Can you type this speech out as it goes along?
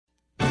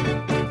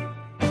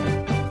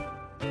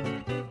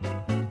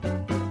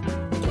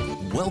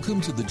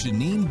Welcome to the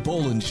Janine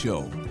Bolon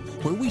Show,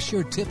 where we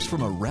share tips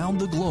from around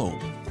the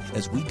globe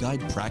as we guide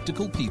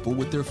practical people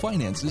with their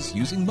finances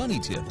using money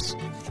tips,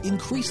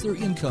 increase their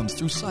incomes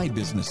through side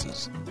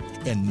businesses,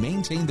 and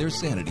maintain their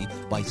sanity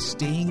by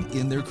staying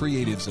in their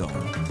creative zone.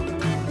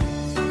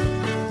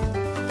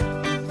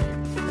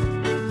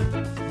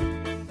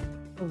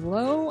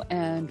 Hello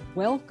and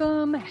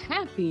welcome.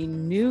 Happy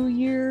New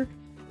Year.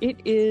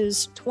 It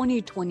is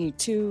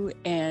 2022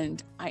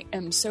 and I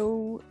am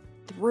so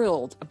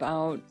thrilled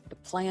about the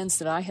plans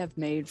that I have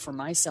made for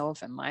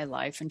myself and my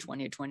life in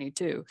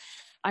 2022.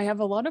 I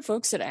have a lot of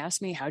folks that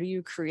ask me, how do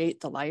you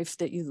create the life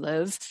that you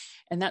live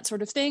and that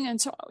sort of thing?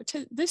 And so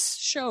this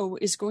show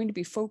is going to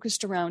be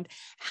focused around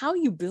how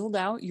you build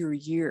out your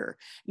year.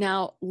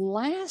 Now,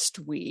 last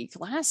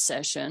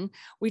session,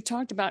 we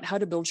talked about how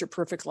to build your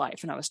perfect life.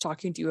 And I was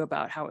talking to you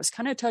about how it was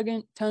kind of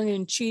tongue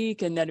in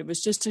cheek and that it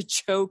was just a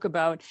joke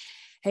about,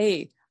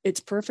 hey, it's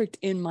perfect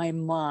in my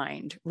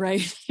mind,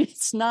 right?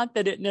 It's not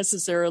that it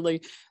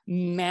necessarily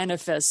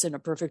manifests in a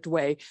perfect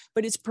way,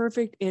 but it's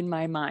perfect in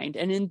my mind.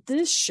 And in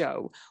this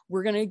show,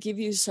 we're going to give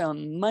you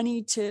some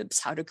money tips,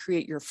 how to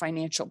create your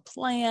financial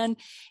plan.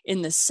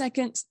 In the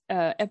second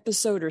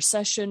episode or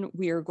session,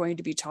 we are going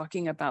to be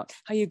talking about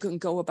how you can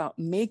go about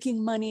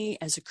making money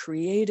as a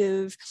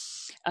creative.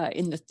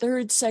 In the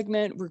third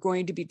segment, we're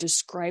going to be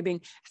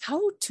describing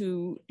how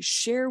to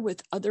share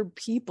with other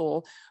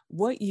people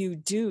what you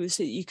do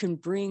so that you can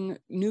bring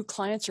new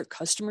clients or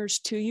customers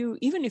to you.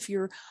 Even if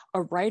you're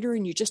a writer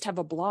and you just have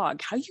a blog,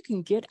 how you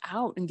can get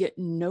out and get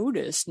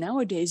noticed.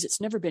 Nowadays,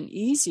 it's never been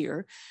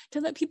easier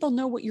to let people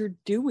know what you're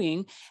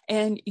doing,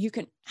 and you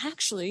can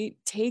actually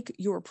take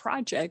your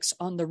projects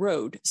on the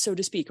road, so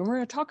to speak. And we're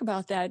going to talk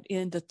about that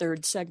in the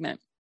third segment.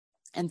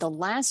 And the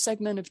last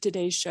segment of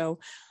today's show,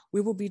 we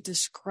will be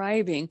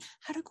describing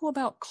how to go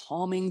about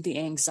calming the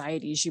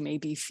anxieties you may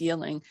be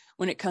feeling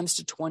when it comes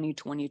to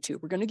 2022.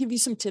 We're going to give you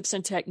some tips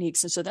and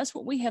techniques. And so that's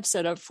what we have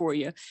set up for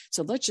you.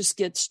 So let's just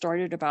get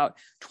started about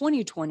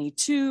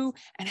 2022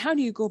 and how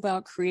do you go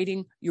about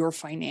creating your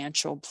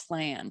financial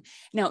plan.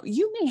 Now,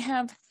 you may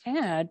have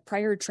had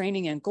prior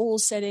training in goal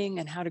setting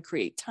and how to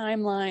create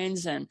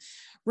timelines and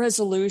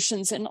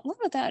resolutions. And a lot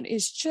of that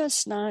is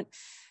just not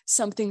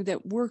something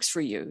that works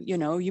for you. You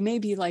know, you may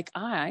be like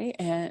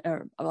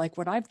or like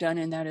what I've done,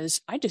 and that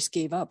is I just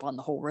gave up on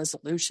the whole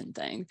resolution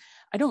thing.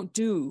 I don't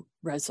do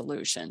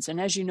resolutions.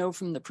 And as you know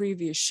from the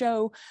previous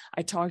show,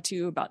 I talked to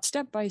you about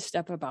step by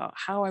step about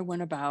how I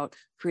went about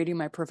creating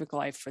my perfect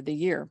life for the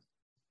year.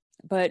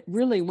 But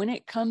really, when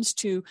it comes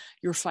to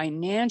your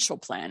financial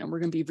plan, and we're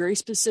going to be very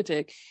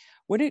specific,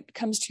 when it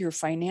comes to your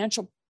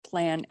financial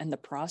plan and the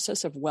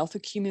process of wealth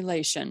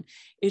accumulation,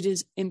 it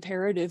is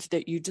imperative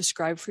that you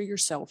describe for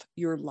yourself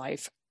your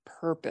life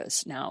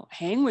purpose. Now,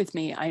 hang with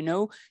me. I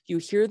know you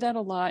hear that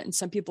a lot, and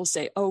some people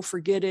say, oh,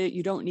 forget it.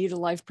 You don't need a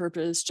life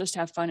purpose. Just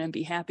have fun and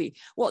be happy.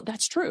 Well,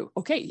 that's true.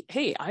 Okay.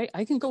 Hey,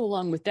 I can go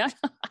along with that.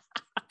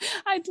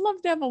 I'd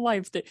love to have a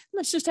life that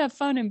let's just have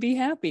fun and be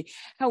happy.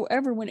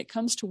 However, when it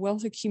comes to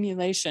wealth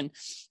accumulation,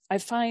 I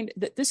find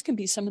that this can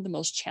be some of the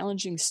most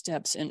challenging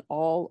steps in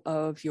all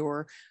of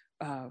your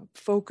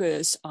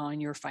focus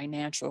on your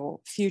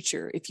financial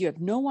future. If you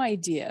have no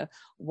idea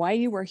why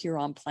you are here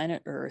on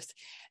planet Earth,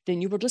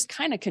 then you will just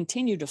kind of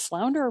continue to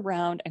flounder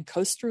around and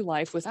coast through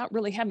life without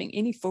really having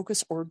any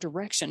focus or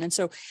direction. And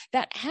so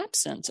that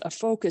absence of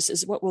focus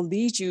is what will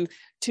lead you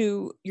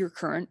to your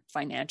current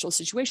financial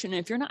situation. And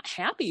if you're not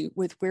happy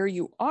with where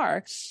you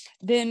are,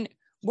 then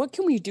what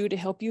can we do to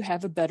help you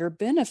have a better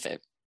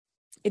benefit?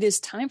 It is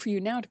time for you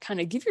now to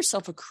kind of give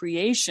yourself a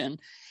creation.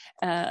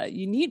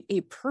 You need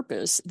a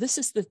purpose. This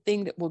is the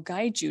thing that will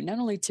guide you not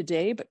only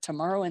today, but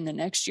tomorrow and the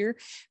next year.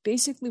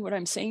 Basically, what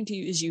I'm saying to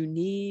you is you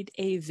need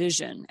a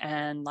vision.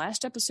 And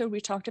last episode, we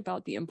talked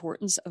about the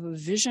importance of a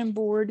vision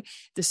board.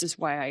 This is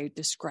why I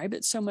describe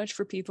it so much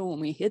for people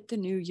when we hit the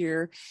new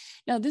year.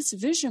 Now, this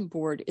vision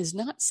board is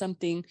not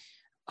something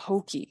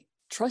hokey.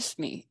 Trust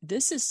me,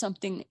 this is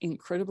something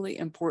incredibly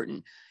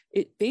important.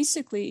 It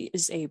basically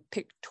is a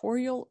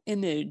pictorial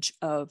image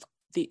of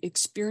the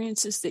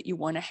experiences that you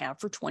want to have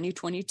for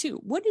 2022.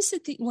 What is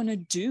it that you want to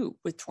do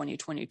with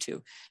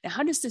 2022? Now,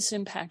 how does this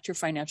impact your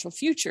financial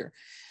future?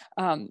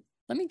 Let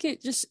me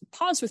just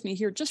pause with me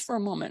here just for a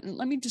moment. And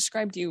let me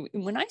describe to you,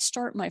 when I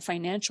start my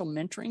financial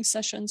mentoring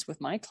sessions with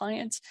my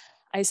clients,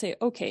 I say,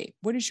 okay,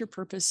 what is your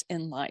purpose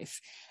in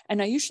life?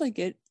 And I usually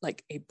get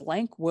like a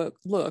blank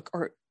look,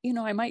 or,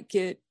 I might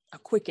get a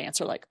quick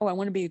answer like, oh, I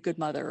want to be a good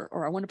mother,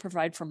 or I want to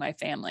provide for my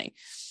family.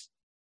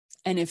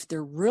 And if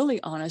they're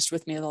really honest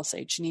with me, they'll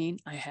say, Janine,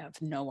 I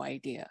have no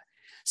idea.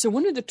 So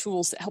one of the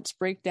tools that helps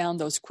break down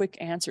those quick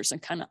answers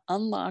and kind of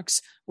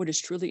unlocks what is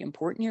truly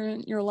important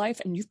in your life,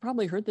 and you've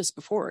probably heard this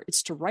before,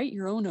 it's to write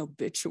your own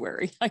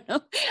obituary.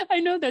 I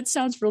know that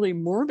sounds really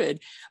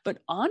morbid, but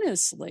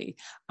honestly,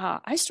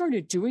 I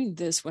started doing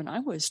this when I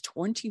was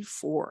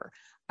 24.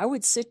 I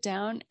would sit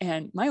down,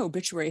 and my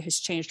obituary has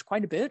changed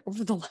quite a bit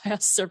over the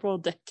last several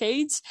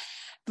decades.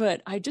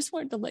 But I just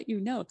wanted to let you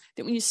know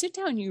that when you sit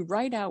down and you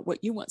write out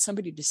what you want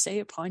somebody to say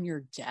upon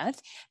your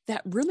death,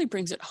 that really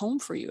brings it home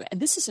for you. And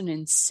this is an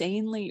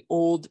insanely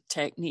old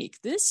technique.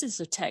 This is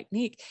a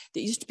technique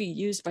that used to be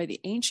used by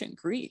the ancient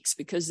Greeks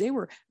because they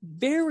were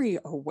very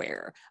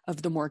aware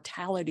of the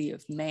mortality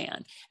of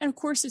man. And of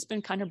course, it's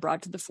been kind of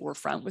brought to the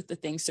forefront with the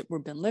things that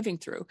we've been living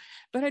through.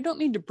 But I don't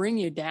mean to bring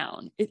you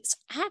down. It's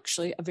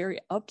actually a very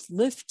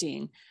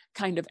uplifting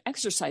kind of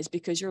exercise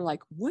because you're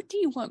like, what do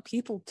you want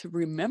people to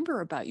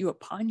remember about you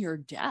upon your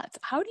death?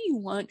 How do you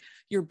want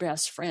your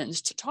best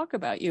friends to talk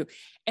about you?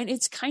 And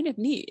it's kind of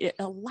neat. It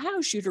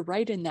allows you to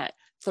write in that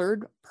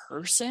third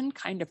person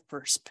kind of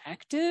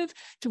perspective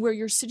to where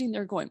you're sitting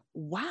there going,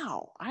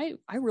 wow, I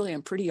really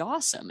am pretty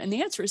awesome. And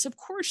the answer is, of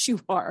course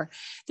you are.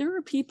 There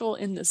are people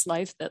in this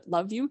life that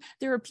love you.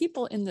 There are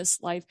people in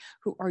this life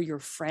who are your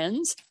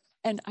friends.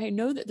 And I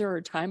know that there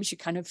are times you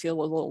kind of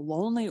feel a little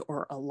lonely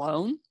or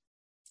alone.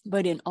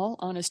 But in all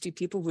honesty,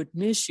 people would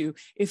miss you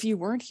if you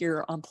weren't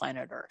here on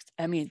planet Earth.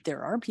 I mean,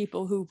 there are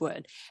people who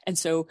would. And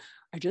so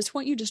I just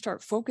want you to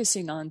start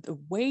focusing on the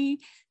way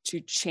to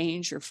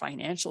change your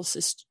financial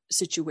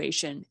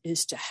situation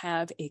is to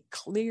have a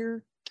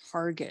clear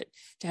target,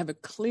 to have a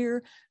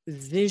clear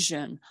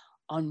vision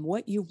on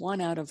what you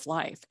want out of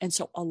life. And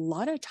so a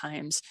lot of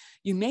times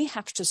you may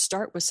have to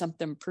start with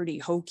something pretty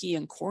hokey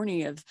and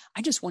corny of,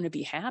 I just want to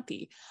be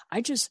happy.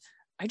 I just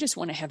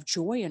want to have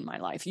joy in my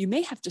life. You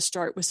may have to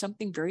start with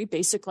something very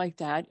basic like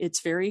that.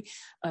 It's very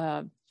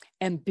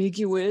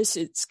ambiguous.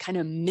 It's kind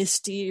of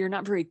misty. You're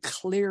not very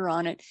clear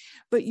on it,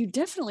 but you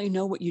definitely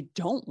know what you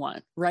don't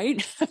want,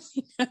 right?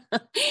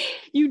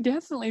 You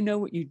definitely know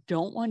what you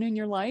don't want in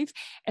your life.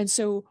 And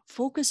so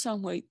focus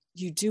on what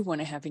you do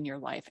want to have in your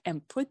life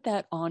and put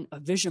that on a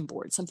vision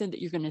board, something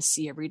that you're going to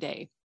see every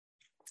day.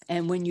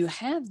 And when you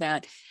have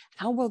that,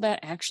 how will that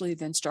actually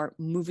then start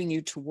moving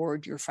you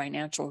toward your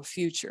financial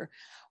future?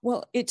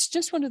 Well, it's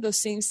just one of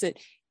those things that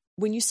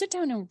when you sit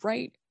down and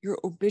write your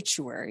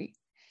obituary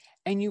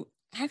and you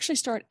actually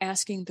start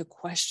asking the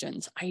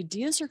questions,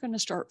 ideas are going to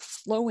start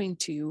flowing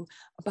to you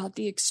about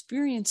the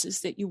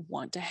experiences that you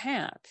want to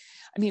have.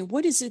 I mean,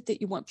 what is it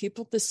that you want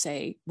people to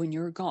say when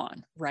you're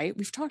gone, right?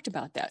 We've talked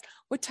about that.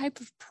 What type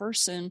of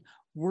person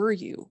were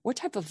you? What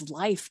type of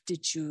life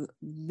did you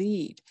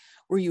lead?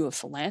 Were you a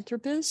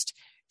philanthropist?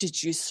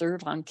 Did you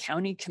serve on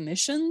county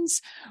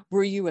commissions?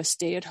 Were you a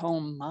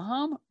stay-at-home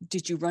mom?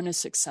 Did you run a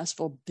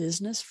successful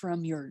business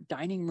from your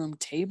dining room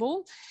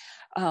table?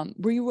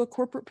 Were you a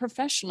corporate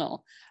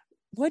professional?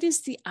 What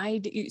is the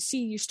idea? You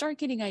see, you start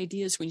getting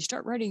ideas when you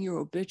start writing your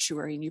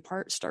obituary and you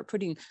start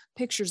putting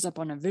pictures up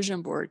on a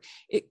vision board.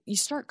 You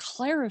start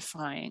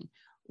clarifying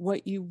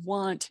what you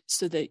want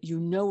so that you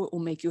know it will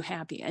make you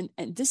happy.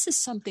 And this is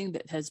something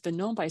that has been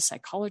known by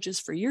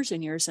psychologists for years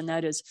and years, and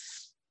that is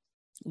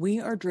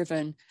we are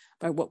driven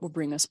by what will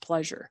bring us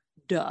pleasure.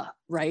 Duh,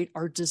 right?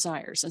 Our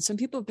desires. And some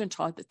people have been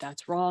taught that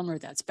that's wrong or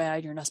that's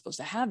bad. You're not supposed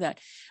to have that.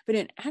 But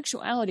in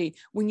actuality,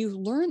 when you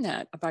learn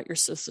that about your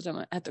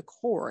system at the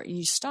core and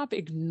you stop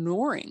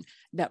ignoring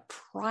that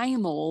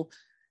primal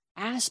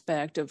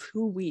aspect of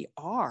who we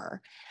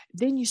are,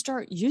 then you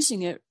start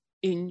using it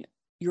in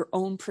your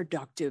own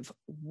productive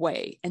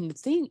way. And the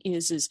thing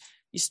is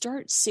you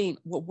start seeing,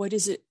 well, what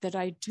is it that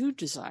I do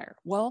desire?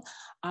 Well,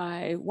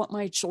 I want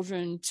my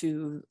children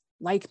to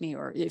like me,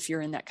 or if you're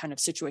in that kind of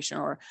situation,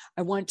 or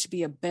I want to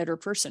be a better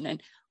person.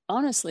 And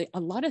honestly, a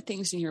lot of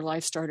things in your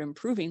life start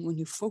improving when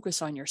you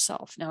focus on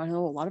yourself. Now, I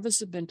know a lot of us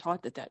have been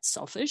taught that that's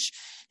selfish,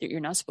 that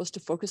you're not supposed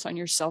to focus on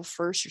yourself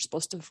first. You're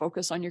supposed to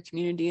focus on your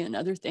community and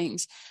other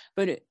things.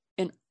 But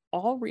in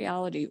all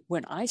reality,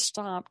 when I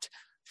stopped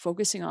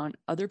focusing on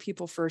other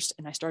people first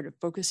and I started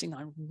focusing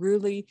on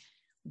really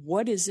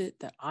what is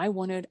it that I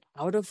wanted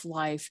out of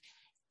life,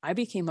 I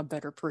became a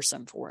better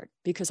person for it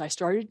because I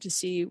started to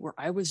see where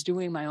I was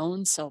doing my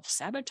own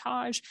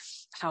self-sabotage,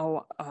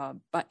 how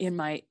but in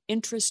my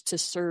interest to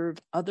serve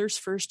others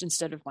first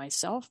instead of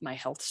myself, my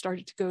health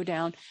started to go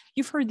down.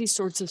 You've heard these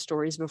sorts of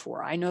stories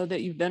before. I know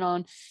that you've been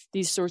on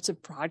these sorts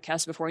of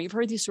podcasts before. You've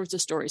heard these sorts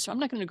of stories. So I'm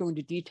not going to go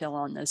into detail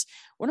on this.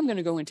 What I'm going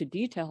to go into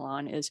detail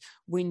on is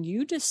when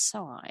you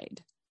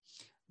decide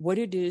what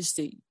it is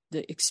that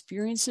the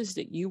experiences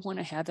that you want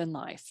to have in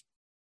life,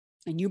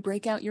 and you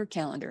break out your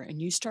calendar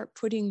and you start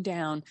putting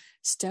down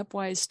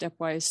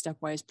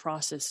stepwise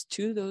process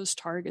to those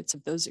targets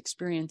of those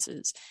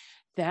experiences,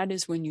 that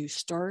is when you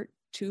start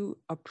to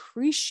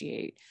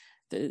appreciate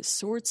the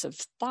sorts of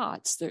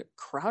thoughts that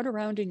crowd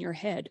around in your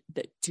head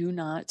that do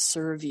not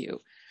serve you.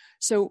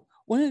 So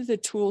one of the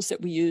tools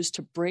that we use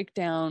to break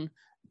down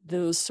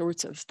those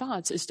sorts of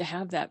thoughts is to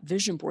have that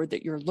vision board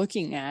that you're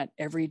looking at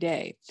every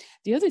day.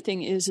 The other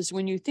thing is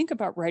when you think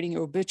about writing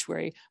your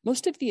obituary,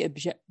 most of the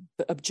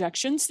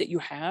objections that you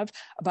have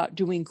about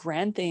doing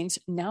grand things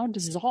now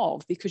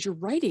dissolve because you're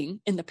writing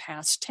in the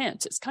past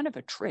tense. It's kind of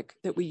a trick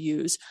that we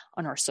use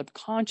on our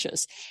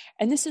subconscious.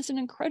 And this is an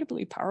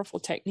incredibly powerful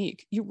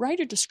technique. You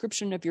write a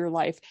description of your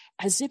life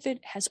as if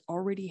it has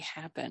already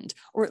happened,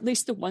 or at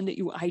least the one that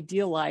you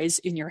idealize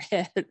in your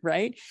head,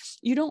 right?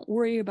 You don't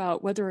worry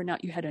about whether or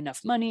not you had enough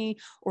money money,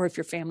 or if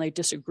your family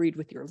disagreed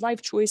with your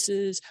life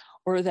choices,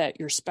 or that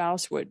your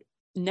spouse would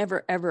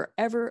never, ever,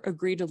 ever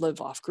agree to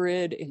live off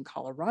grid in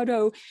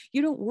Colorado.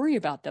 You don't worry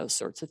about those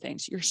sorts of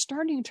things. You're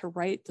starting to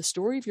write the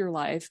story of your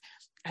life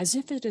as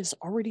if it has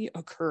already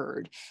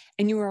occurred.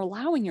 And you are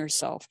allowing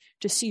yourself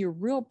to see your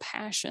real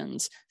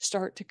passions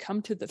start to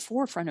come to the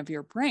forefront of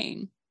your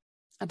brain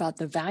about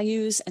the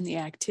values and the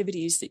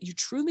activities that you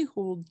truly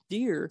hold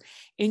dear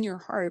in your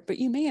heart, but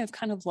you may have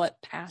kind of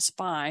let pass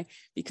by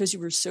because you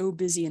were so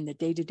busy in the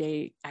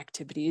day-to-day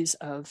activities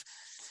of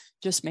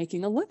just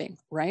making a living,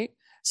 right?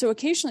 So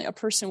occasionally a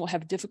person will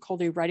have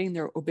difficulty writing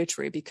their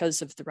obituary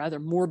because of the rather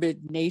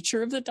morbid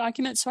nature of the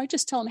document. So I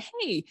just tell them,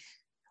 hey,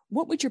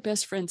 what would your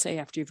best friend say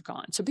after you've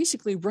gone? So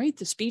basically write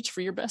the speech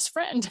for your best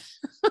friend.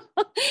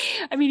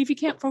 I mean, if you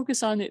can't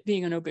focus on it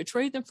being an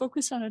obituary, then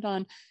focus on it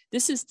on,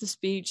 this is the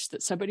speech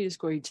that somebody is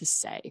going to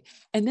say.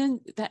 And then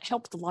that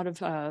helped a lot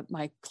of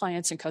my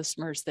clients and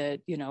customers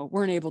that,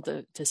 weren't able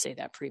to say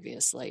that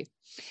previously.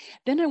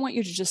 Then I want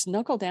you to just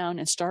knuckle down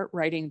and start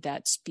writing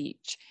that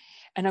speech.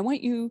 And I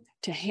want you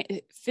to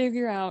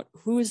figure out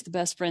who is the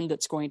best friend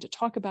that's going to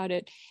talk about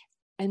it.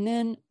 And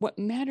then what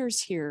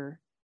matters here,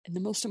 and the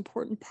most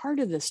important part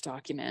of this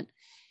document,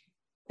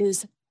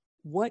 is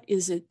what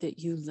is it that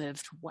you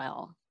lived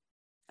well?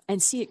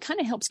 And see, it kind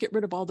of helps get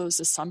rid of all those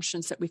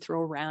assumptions that we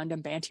throw around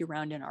and banty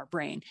around in our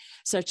brain,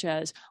 such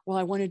as, well,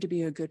 I wanted to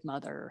be a good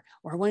mother,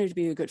 or I wanted to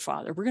be a good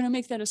father. We're going to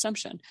make that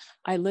assumption.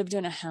 I lived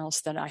in a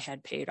house that I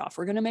had paid off.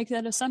 We're going to make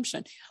that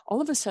assumption. All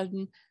of a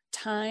sudden,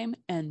 time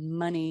and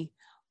money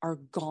are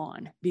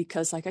gone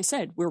because, like I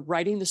said, we're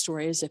writing the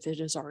story as if it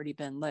has already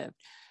been lived.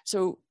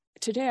 So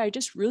today, I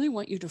just really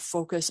want you to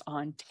focus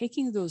on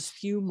taking those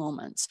few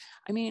moments.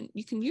 I mean,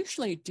 you can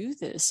usually do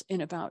this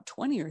in about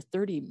 20 or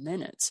 30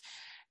 minutes.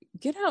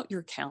 Get out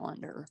your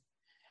calendar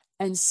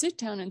and sit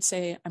down and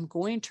say, I'm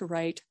going to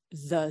write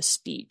the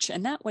speech.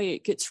 And that way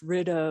it gets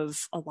rid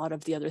of a lot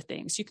of the other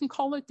things. You can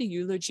call it the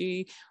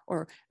eulogy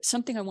or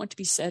something I want to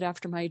be said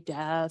after my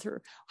death,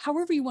 or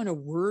however you want to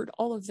word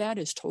all of that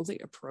is totally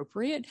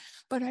appropriate.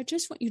 But I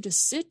just want you to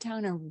sit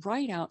down and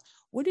write out,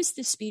 what is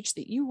the speech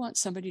that you want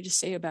somebody to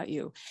say about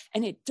you?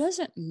 And it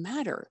doesn't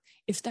matter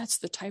if that's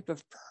the type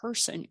of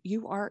person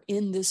you are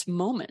in this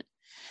moment.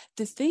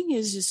 The thing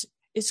is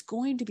it's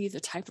going to be the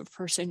type of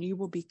person you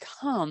will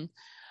become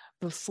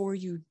before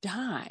you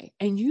die.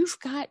 And you've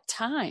got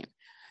time.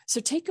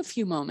 So take a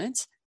few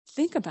moments,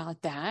 think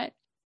about that.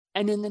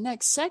 And in the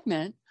next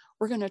segment,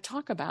 we're going to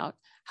talk about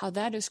how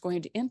that is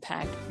going to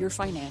impact your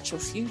financial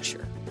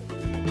future.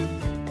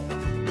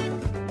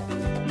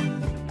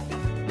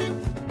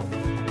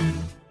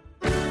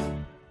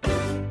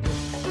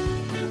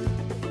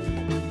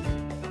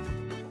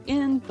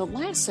 In the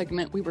last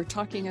segment, we were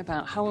talking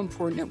about how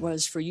important it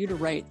was for you to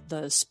write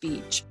the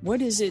speech.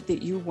 What is it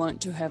that you want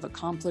to have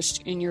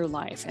accomplished in your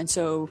life? And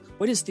so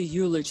what is the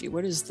eulogy?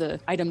 What is the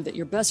item that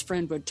your best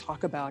friend would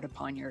talk about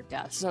upon your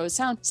death? So it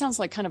sounds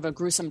like kind of a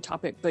gruesome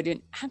topic, but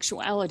in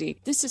actuality,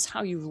 this is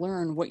how you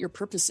learn what your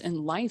purpose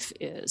in life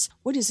is.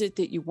 What is it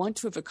that you want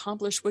to have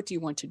accomplished? What do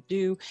you want to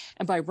do?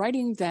 And by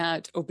writing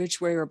that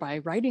obituary or by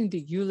writing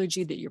the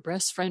eulogy that your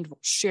best friend will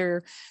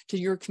share to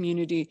your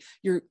community,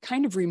 you're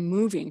kind of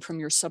removing from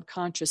your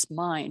subconscious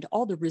mind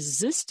all the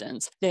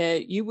resistance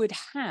that you would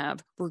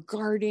have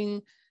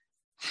regarding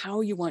how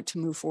you want to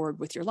move forward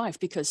with your life,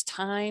 because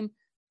time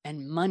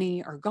and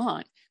money are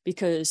gone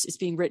because it's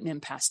being written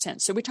in past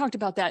tense. So we talked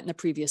about that in the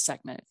previous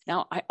segment.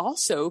 Now, I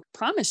also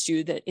promised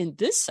you that in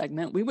this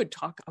segment, we would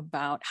talk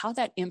about how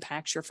that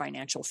impacts your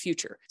financial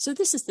future. So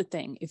this is the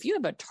thing. If you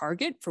have a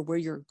target for where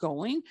you're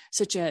going,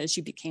 such as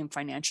you became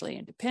financially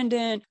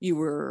independent, you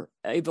were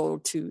able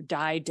to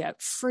die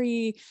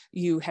debt-free,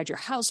 you had your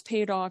house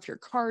paid off, your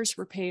cars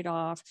were paid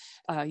off,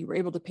 you were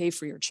able to pay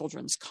for your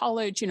children's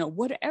college,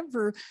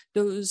 whatever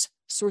those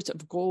sorts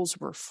of goals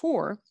were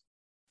for,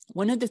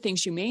 one of the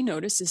things you may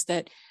notice is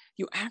that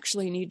you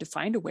actually need to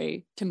find a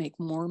way to make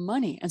more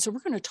money. And so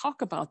we're going to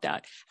talk about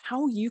that,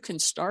 how you can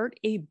start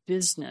a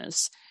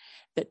business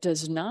that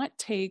does not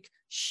take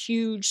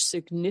huge,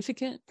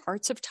 significant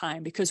parts of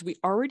time, because we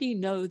already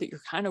know that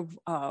you're kind of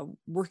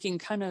working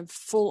kind of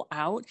full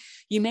out.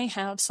 You may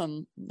have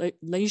some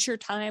leisure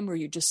time where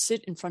you just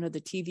sit in front of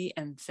the TV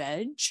and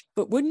veg,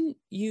 but wouldn't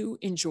you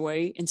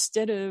enjoy,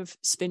 instead of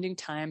spending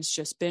times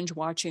just binge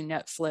watching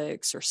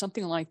Netflix or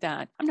something like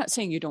that? I'm not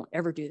saying you don't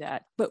ever do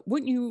that, but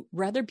wouldn't you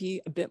rather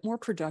be a bit more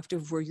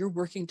productive where you're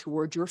working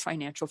toward your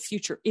financial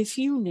future if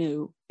you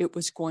knew it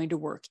was going to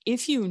work,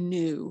 if you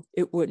knew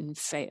it wouldn't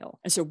fail?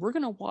 And so we're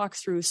going to walk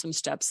through some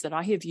steps that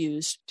I have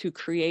used to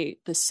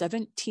create the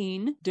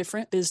 17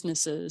 different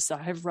businesses that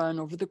I have run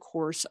over the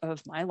course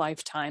of my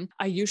lifetime.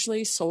 I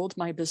usually sold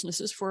my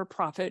businesses for a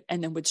profit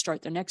and then would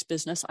start the next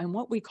business. I'm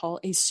what we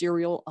call a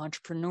serial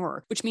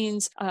entrepreneur, which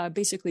means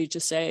basically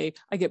just say,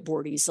 I get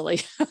bored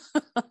easily.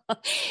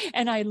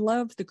 And I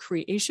love the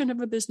creation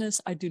of a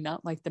business. I do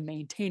not like the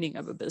maintaining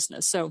of a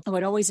business. So I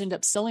would always end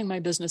up selling my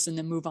business and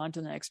then move on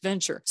to the next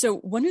venture. So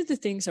one of the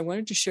things I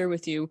wanted to share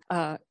with you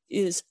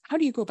is how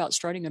do you go about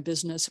starting a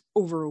business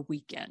over a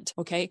weekend?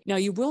 Okay. Now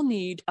you will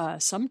need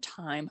some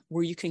time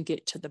where you can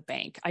get to the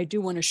bank. I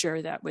do want to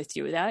share that with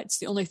you. That's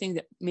the only thing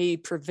that may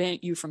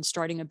prevent you from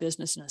starting a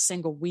business in a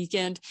single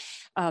weekend.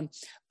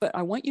 But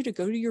I want you to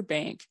go to your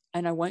bank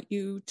and I want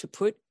you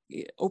to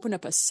open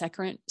up a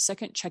second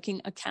checking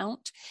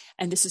account.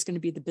 And this is going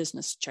to be the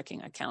business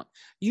checking account.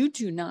 You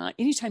do not,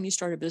 anytime you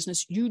start a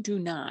business, you do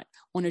not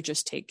want to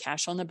just take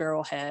cash on the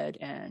barrelhead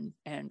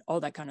and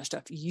all that kind of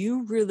stuff.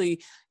 You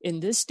really,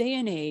 in this day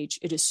and age,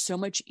 it is so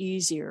much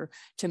easier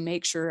to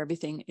make sure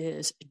everything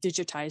is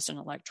digitized and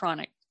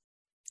electronic.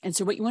 And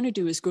so what you want to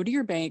do is go to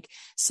your bank,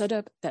 set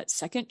up that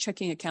second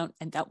checking account,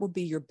 and that will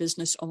be your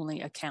business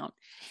only account.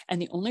 And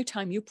the only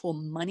time you pull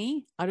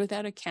money out of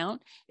that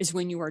account is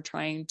when you are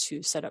trying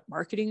to set up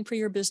marketing for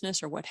your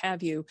business or what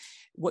have you.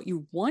 What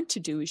you want to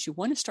do is you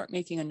want to start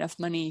making enough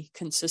money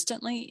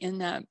consistently in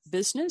that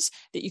business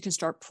that you can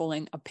start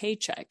pulling a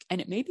paycheck. And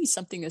it may be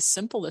something as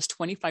simple as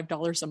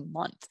 $25 a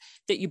month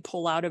that you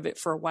pull out of it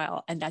for a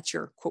while. And that's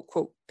your quote,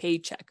 quote,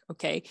 paycheck.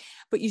 Okay.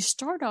 But you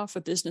start off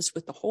a business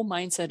with the whole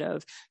mindset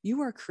of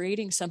you are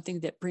creating something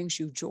that brings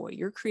you joy.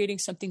 You're creating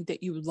something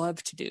that you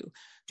love to do.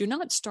 Do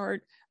not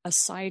start a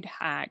side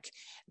hack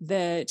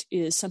that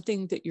is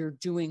something that you're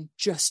doing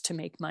just to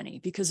make money,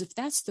 because if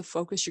that's the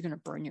focus, you're going to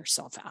burn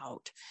yourself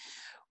out.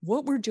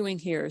 What we're doing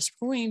here is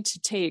we're going to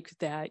take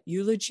that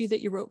eulogy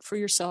that you wrote for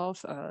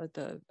yourself,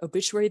 the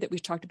obituary that we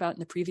talked about in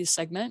the previous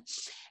segment,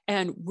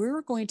 and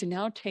we're going to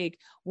now take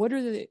what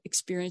are the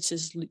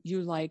experiences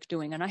you like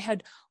doing. And I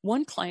had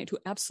one client who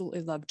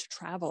absolutely loved to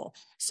travel.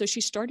 So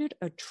she started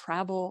a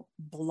travel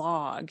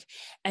blog,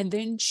 and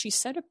then she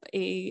set up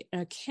an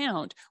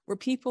account where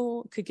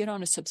people could get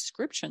on a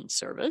subscription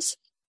service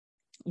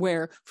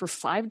where for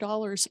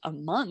 $5 a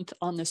month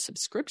on the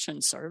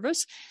subscription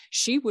service,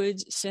 she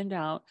would send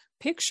out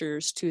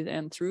pictures to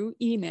them through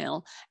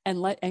email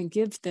and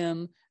give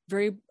them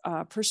very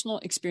personal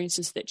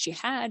experiences that she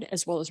had,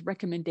 as well as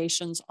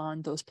recommendations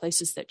on those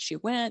places that she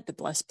went, the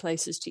best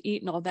places to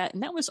eat and all that.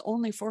 And that was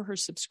only for her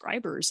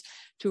subscribers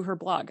to her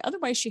blog.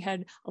 Otherwise, she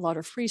had a lot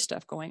of free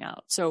stuff going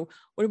out. So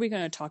what are we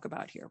going to talk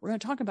about here? We're going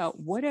to talk about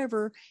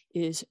whatever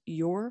is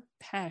your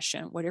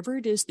passion, whatever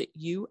it is that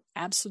you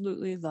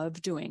absolutely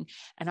love doing.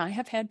 And I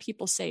have had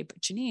people say,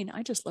 but Janine,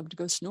 I just love to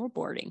go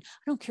snowboarding.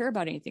 I don't care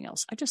about anything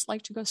else. I just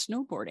like to go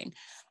snowboarding.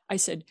 I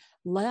said,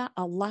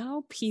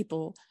 allow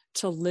people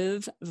to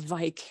live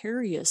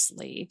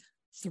vicariously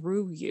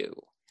through you,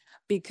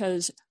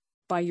 because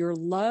by your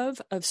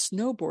love of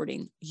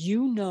snowboarding,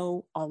 you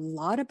know a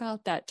lot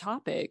about that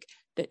topic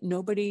that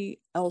nobody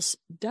else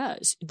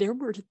does. There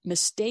were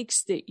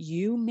mistakes that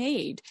you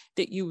made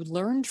that you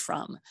learned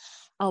from.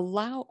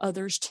 Allow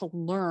others to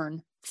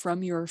learn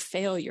from your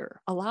failure.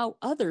 Allow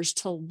others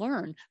to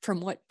learn from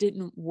what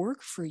didn't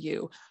work for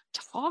you.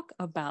 Talk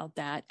about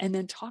that, and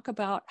then talk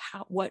about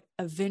what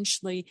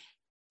eventually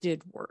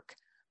did work.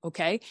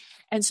 Okay.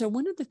 And so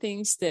one of the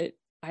things that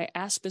I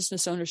ask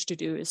business owners to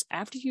do is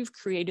after you've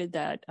created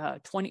that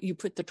you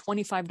put the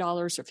 $25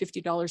 or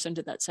 $50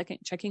 into that second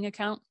checking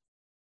account,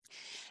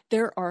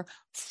 there are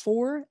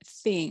 4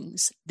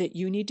 things that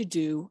you need to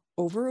do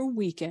over a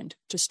weekend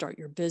to start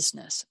your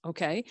business.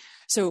 Okay.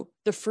 So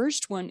the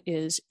first one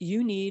is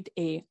you need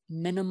a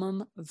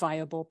minimum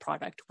viable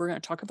product. We're going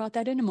to talk about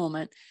that in a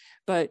moment,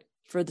 but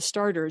for the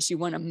starters, you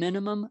want a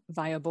minimum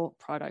viable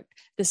product.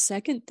 The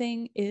second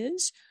thing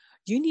is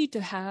you need to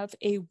have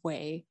a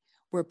way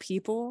where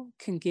people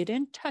can get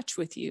in touch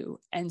with you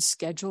and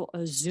schedule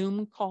a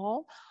Zoom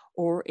call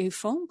or a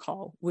phone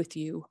call with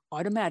you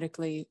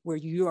automatically, where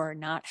you are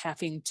not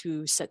having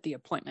to set the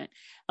appointment,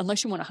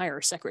 unless you want to hire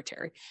a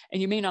secretary.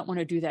 And you may not want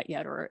to do that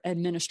yet, or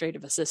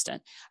administrative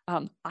assistant.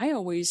 I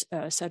always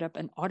set up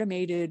an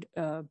automated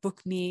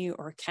book me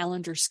or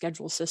calendar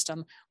schedule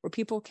system where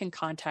people can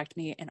contact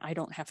me and I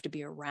don't have to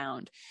be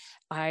around.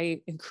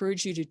 I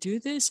encourage you to do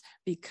this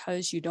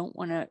because you don't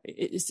want to,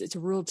 it's a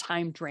real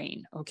time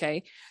drain.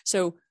 Okay.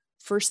 So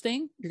first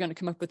thing, you're going to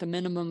come up with a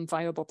minimum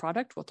viable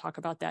product. We'll talk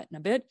about that in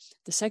a bit.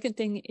 The second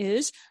thing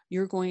is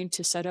you're going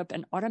to set up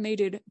an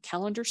automated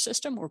calendar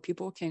system where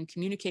people can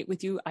communicate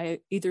with you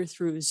either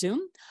through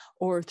Zoom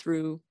or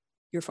through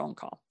your phone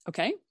call.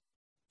 Okay.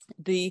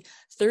 The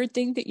third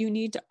thing that you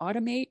need to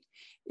automate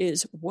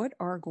is what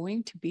are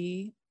going to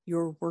be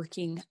your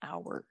working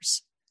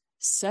hours.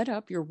 Set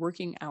up your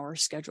working hour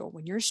schedule.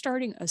 When you're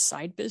starting a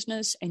side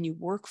business and you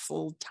work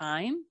full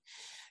time,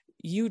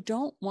 you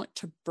don't want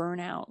to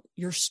burn out.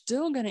 You're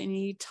still going to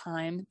need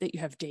time that you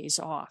have days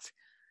off.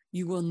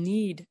 You will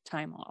need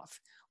time off.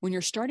 When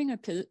you're starting a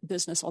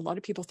business, a lot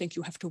of people think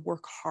you have to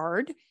work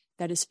hard.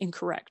 That is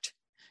incorrect.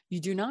 You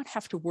do not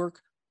have to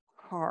work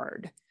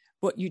hard.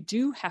 What you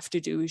do have to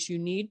do is you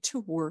need to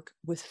work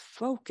with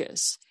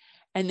focus.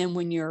 And then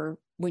when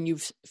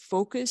you've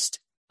focused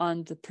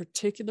on the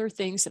particular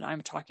things that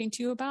I'm talking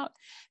to you about,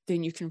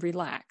 then you can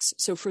relax.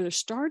 So for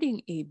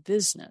starting a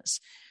business,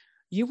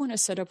 you want to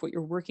set up what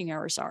your working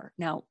hours are.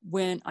 Now,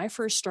 when I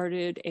first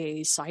started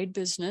a side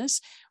business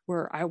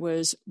where I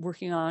was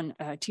working on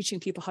teaching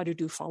people how to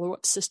do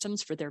follow-up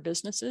systems for their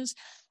businesses,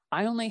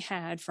 I only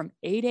had from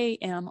 8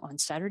 a.m. on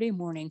Saturday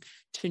morning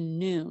to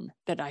noon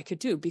that I could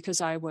do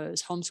because I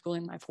was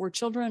homeschooling my 4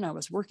 children. I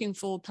was working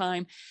full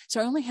time. So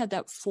I only had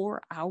that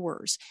 4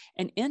 hours.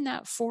 And in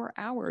that 4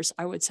 hours,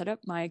 I would set up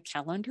my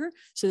calendar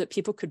so that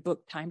people could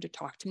book time to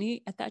talk to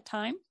me at that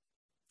time.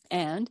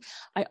 And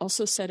I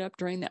also set up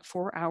during that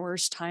 4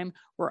 hours time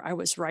where I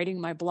was writing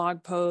my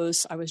blog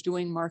posts, I was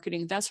doing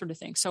marketing, that sort of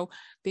thing. So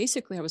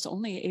basically, I was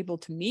only able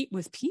to meet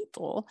with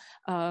people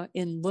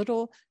in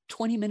little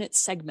 20-minute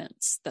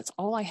segments. That's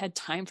all I had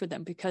time for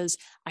them because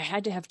I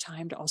had to have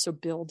time to also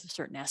build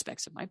certain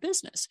aspects of my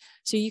business.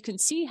 So you can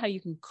see how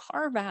you can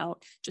carve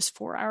out just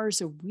 4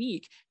 hours a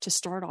week to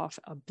start off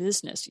a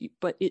business.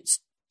 But it's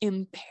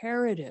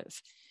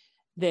imperative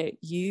that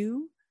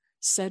you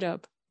set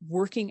up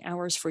working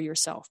hours for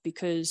yourself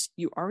because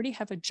you already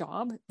have a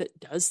job that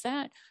does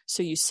that.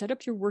 So you set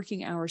up your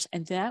working hours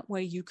and that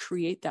way you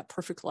create that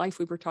perfect life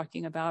we were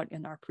talking about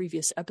in our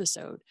previous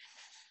episode.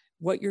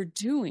 What you're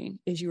doing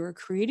is you are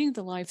creating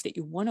the life that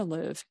you want to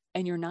live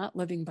and you're not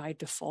living by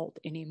default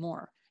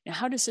anymore. Now,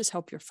 how does this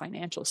help your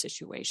financial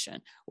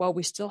situation? Well,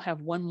 we still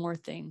have one more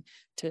thing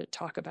to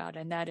talk about,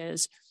 and that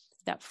is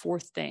that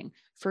fourth thing.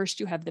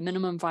 First, you have the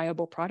minimum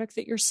viable product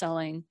that you're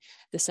selling.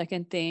 The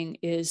second thing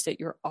is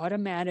that you're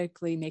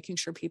automatically making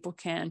sure people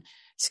can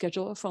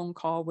schedule a phone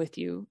call with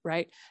you,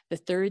 right? The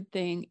third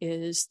thing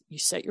is you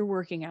set your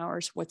working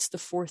hours. What's the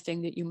fourth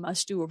thing that you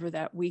must do over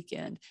that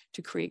weekend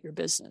to create your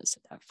business?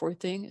 That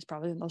fourth thing is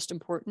probably the most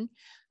important.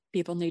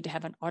 People need to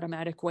have an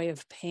automatic way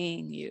of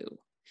paying you.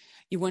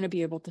 You want to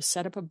be able to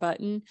set up a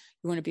button.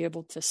 You want to be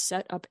able to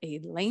set up a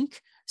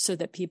link so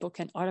that people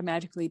can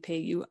automatically pay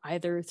you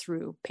either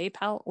through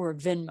PayPal or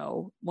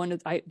Venmo.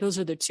 Those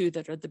are the two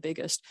that are the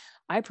biggest.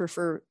 I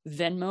prefer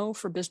Venmo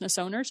for business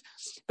owners,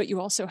 but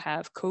you also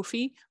have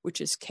Ko-fi, which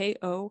is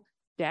ko-fi.com.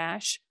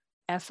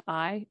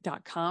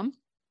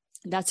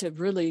 That's a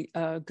really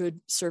good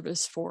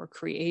service for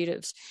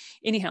creatives.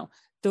 Anyhow,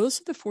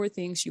 those are the 4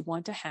 things you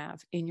want to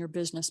have in your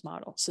business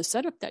model. So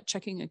set up that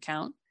checking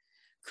account.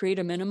 Create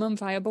a minimum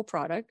viable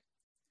product,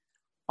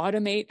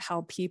 automate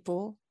how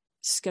people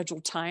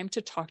schedule time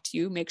to talk to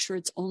you, make sure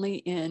it's only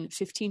in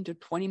 15 to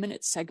 20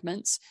 minute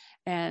segments,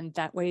 and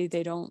that way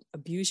they don't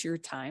abuse your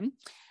time.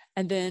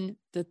 And then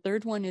the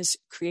third one is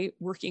create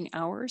working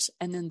hours.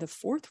 And then the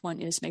fourth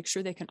one is make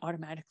sure they can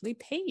automatically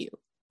pay you.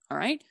 All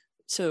right.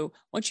 So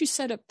once you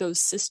set up those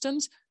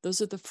systems,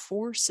 those are the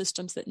 4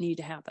 systems that need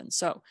to happen.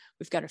 So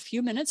we've got a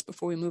few minutes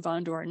before we move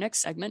on to our next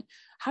segment.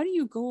 How do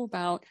you go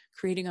about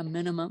creating a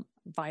minimum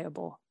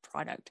viable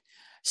product?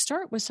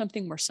 Start with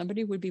something where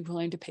somebody would be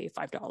willing to pay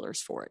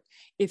 $5 for it.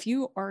 If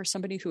you are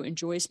somebody who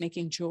enjoys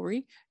making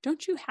jewelry,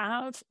 don't you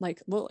have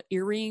like little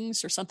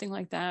earrings or something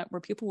like that where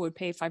people would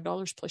pay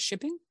 $5 plus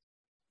shipping?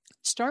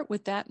 Start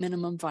with that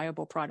minimum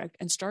viable product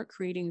and start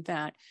creating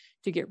that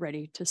to get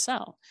ready to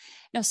sell.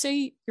 Now,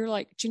 say you're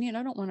like, Janine,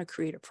 I don't want to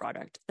create a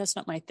product. That's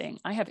not my thing.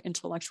 I have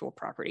intellectual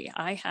property.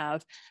 I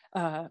have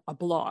a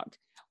blog.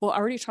 Well, I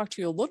already talked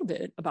to you a little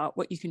bit about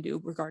what you can do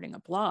regarding a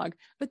blog,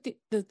 but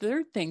the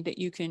third thing that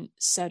you can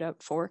set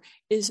up for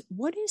is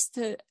what is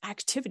the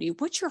activity?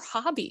 What's your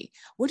hobby?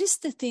 What is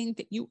the thing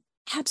that you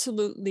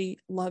absolutely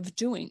love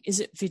doing? Is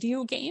it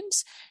video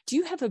games? Do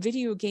you have a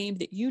video game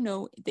that you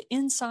know the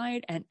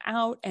inside and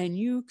out and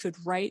you could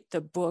write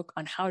the book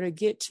on how to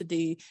get to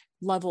the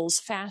levels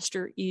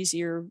faster,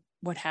 easier,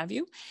 what have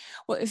you?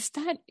 Well, if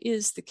that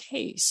is the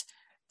case,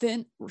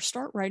 then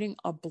start writing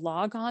a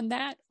blog on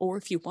that, or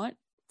if you want,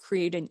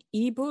 create an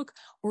ebook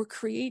or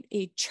create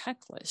a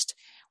checklist.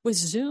 With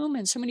Zoom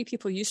and so many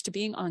people used to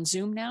being on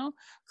Zoom now,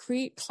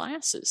 create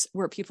classes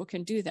where people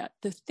can do that.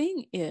 The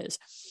thing is,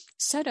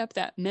 set up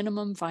that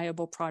minimum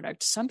viable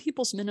product. Some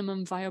people's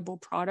minimum viable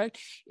product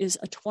is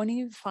a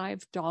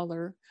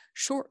 $25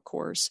 short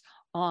course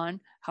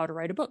on how to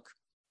write a book.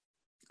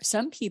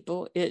 Some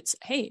people, it's,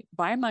 hey,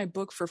 buy my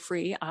book for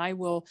free. I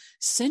will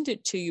send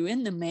it to you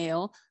in the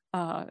mail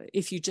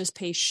if you just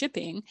pay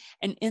shipping.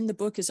 And in the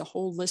book is a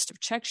whole list of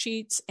check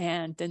sheets.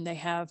 And then they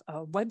have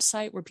a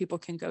website where people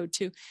can go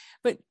to.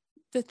 But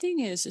the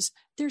thing is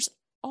there's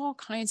all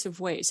kinds of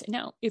ways.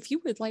 Now, if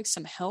you would like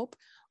some help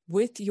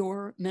with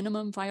your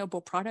minimum viable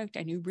product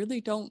and you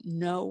really don't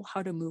know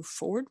how to move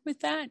forward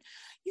with that,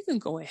 you can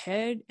go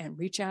ahead and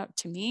reach out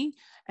to me.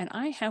 And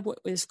I have what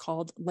is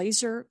called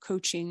laser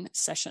coaching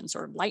sessions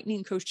or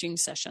lightning coaching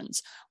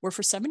sessions, where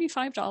for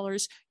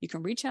 $75, you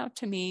can reach out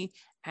to me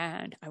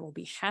and I will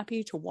be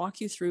happy to walk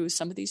you through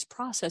some of these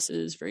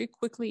processes very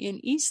quickly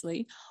and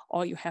easily.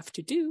 All you have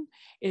to do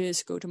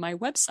is go to my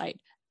website,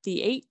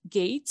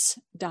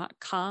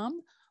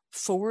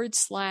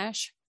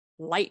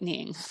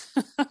 the8gates.com/lightning.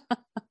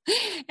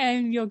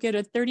 And you'll get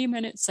a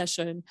 30-minute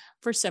session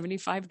for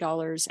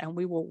 $75, and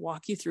we will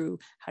walk you through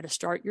how to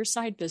start your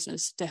side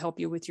business to help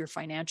you with your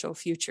financial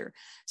future.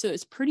 So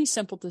it's pretty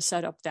simple to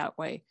set up that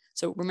way.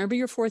 So remember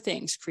your 4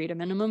 things: create a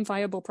minimum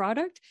viable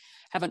product,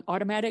 have an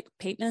automatic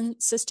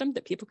payment system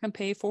that people can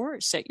pay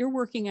for, set your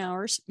working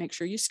hours, make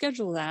sure you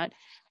schedule that,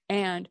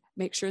 and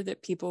make sure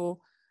that people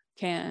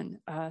can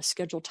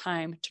schedule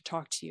time to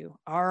talk to you.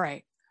 All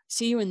right.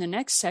 See you in the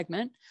next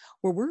segment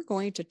where we're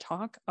going to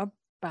talk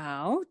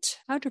about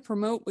how to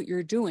promote what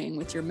you're doing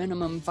with your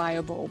minimum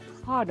viable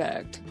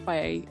product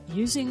by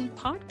using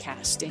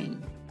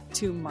podcasting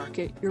to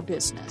market your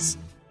business.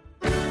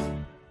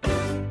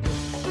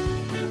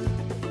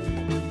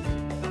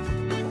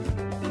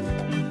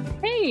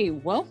 Hey,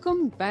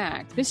 welcome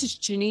back. This is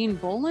Janine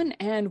Bolon,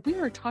 and we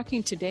are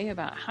talking today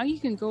about how you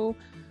can go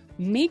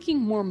making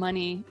more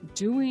money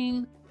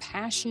doing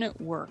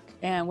passionate work.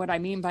 And what I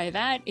mean by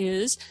that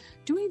is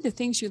doing the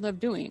things you love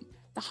doing,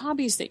 the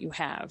hobbies that you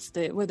have,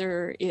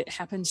 whether it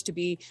happens to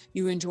be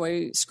you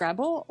enjoy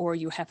Scrabble or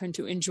you happen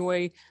to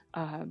enjoy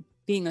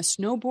being a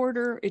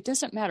snowboarder. It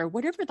doesn't matter.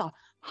 Whatever the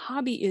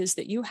hobby is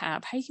that you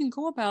have, how you can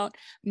go about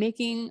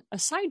making a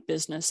side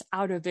business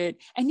out of it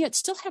and yet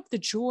still have the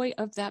joy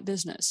of that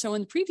business. So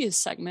in the previous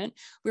segment,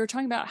 we were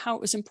talking about how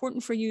it was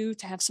important for you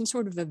to have some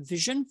sort of a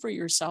vision for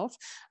yourself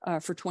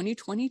for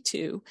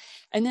 2022.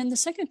 And then the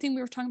second thing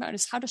we were talking about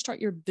is how to start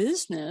your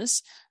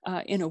business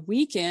in a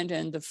weekend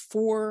and the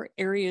 4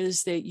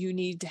 areas that you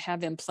need to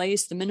have in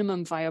place: the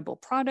minimum viable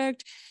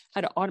product,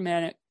 how to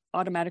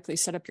automatically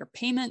set up your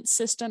payment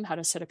system, how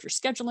to set up your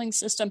scheduling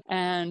system,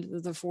 and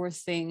the 4th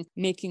thing,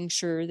 making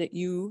sure that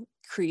you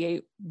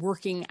create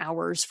working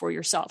hours for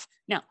yourself.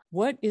 Now,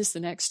 what is the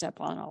next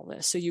step on all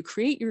this? So you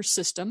create your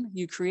system,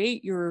 you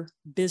create your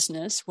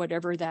business,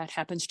 whatever that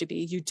happens to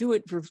be. You do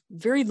it for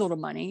very little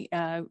money.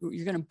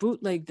 You're going to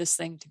bootleg this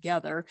thing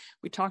together.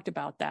 We talked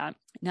about that.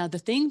 Now, the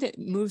thing that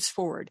moves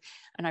forward,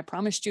 and I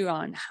promised you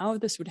on how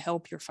this would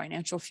help your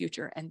financial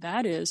future, and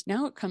that is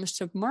now it comes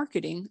to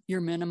marketing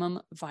your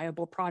minimum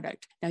viable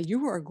product. Now,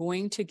 you are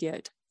going to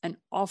get an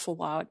awful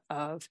lot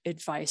of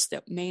advice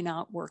that may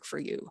not work for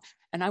you.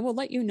 And I will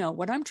let you know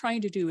what I'm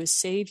trying to do is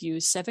save you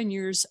 7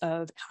 years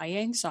of high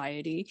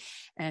anxiety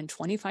and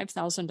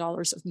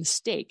 $25,000 of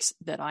mistakes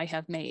that I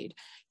have made.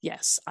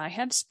 Yes, I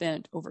have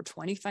spent over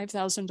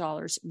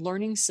 $25,000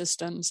 learning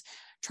systems,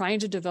 trying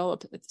to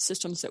develop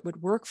systems that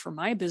would work for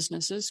my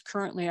businesses.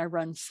 Currently, I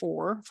run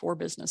four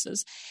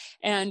businesses.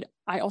 And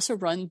I also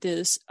run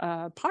this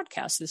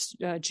podcast, this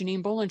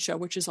Janine Bolon Show,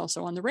 which is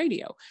also on the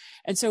radio.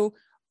 And so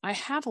I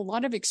have a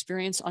lot of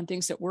experience on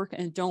things that work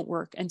and don't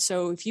work. And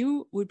so if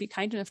you would be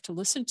kind enough to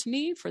listen to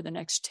me for the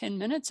next 10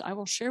 minutes, I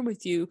will share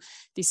with you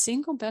the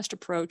single best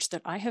approach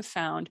that I have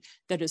found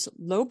that is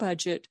low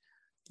budget,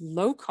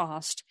 low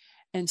cost,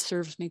 and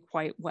serves me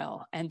quite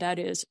well. And that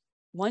is,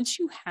 once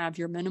you have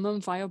your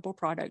minimum viable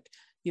product,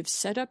 you've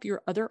set up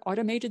your other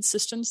automated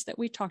systems that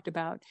we talked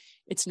about,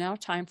 it's now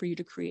time for you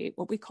to create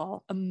what we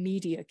call a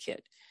media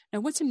kit. Now,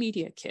 what's a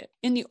media kit?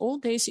 In the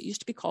old days, it used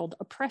to be called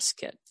a press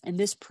kit. And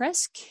this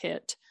press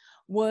kit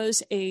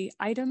was an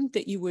item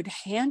that you would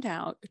hand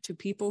out to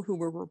people who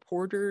were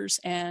reporters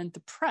and the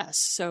press.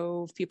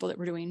 So people that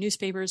were doing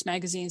newspapers,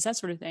 magazines, that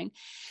sort of thing.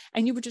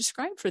 And you would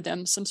describe for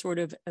them some sort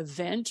of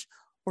event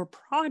or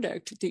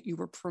product that you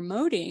were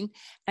promoting,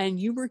 and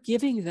you were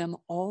giving them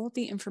all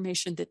the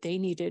information that they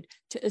needed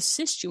to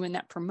assist you in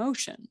that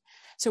promotion.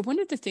 So one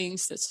of the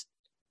things that's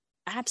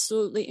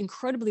absolutely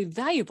incredibly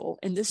valuable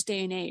in this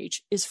day and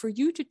age is for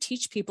you to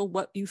teach people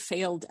what you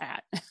failed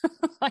at.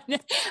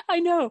 I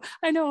know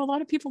a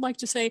lot of people like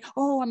to say,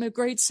 oh, I'm a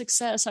great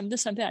success, I'm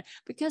this, I'm that.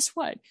 But guess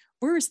what?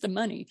 Where is the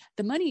money?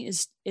 The money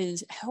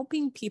is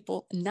helping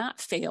people not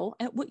fail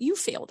at what you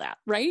failed at,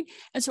 right?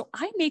 And so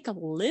I make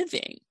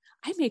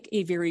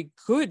a very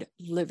good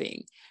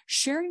living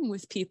sharing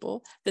with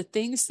people the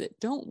things that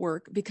don't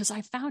work because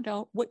I found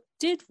out what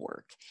did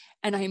work.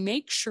 And I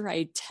make sure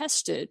I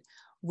test it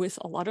with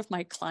a lot of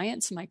my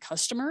clients and my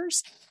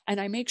customers,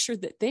 and I make sure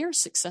that they're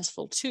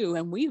successful too.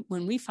 And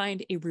when we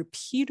find a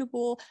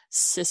repeatable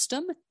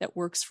system that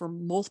works for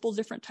multiple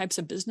different types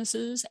of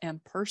businesses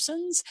and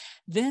persons,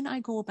 then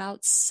I go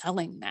about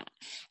selling that.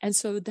 And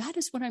so that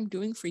is what I'm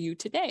doing for you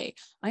today.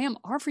 I am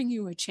offering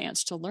you a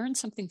chance to learn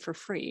something for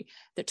free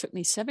that took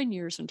me 7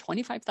 years and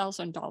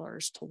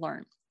 $25,000 to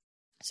learn.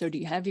 So do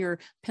you have your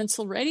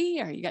pencil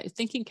ready? Or you got your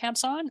thinking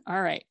caps on?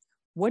 All right.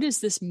 What is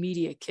this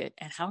media kit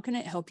and how can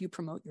it help you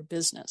promote your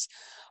business?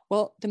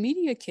 Well, the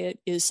media kit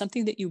is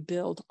something that you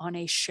build on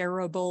a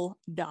shareable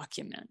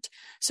document.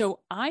 So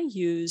I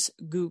use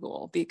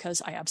Google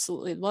because I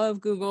absolutely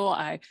love Google.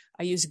 I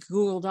use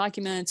Google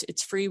Documents.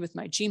 It's free with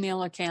my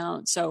Gmail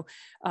account. So,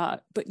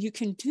 but you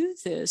can do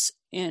this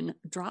in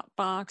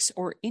Dropbox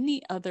or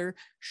any other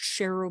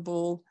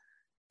shareable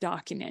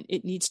document.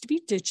 It needs to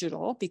be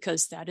digital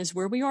because that is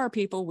where we are,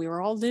 people. We are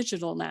all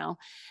digital now.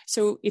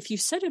 So if you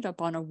set it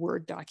up on a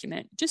Word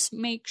document, just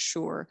make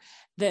sure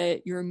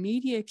that your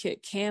media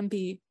kit can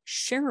be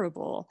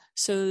shareable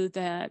so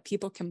that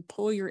people can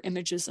pull your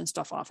images and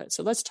stuff off it.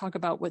 So let's talk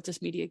about what this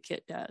media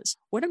kit does.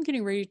 What I'm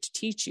getting ready to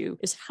teach you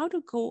is how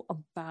to go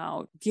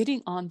about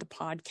getting on the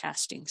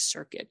podcasting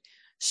circuit.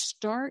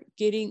 Start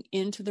getting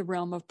into the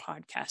realm of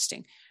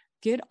podcasting.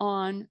 get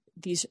on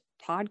these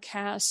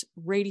podcasts,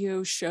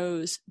 radio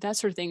shows, that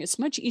sort of thing. It's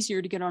much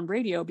easier to get on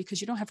radio because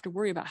you don't have to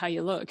worry about how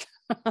you look.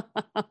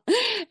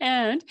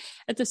 And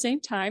at the same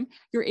time,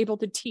 you're able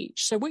to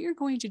teach. So what you're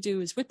going to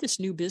do is with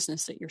this new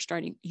business that you're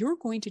starting, you're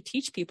going to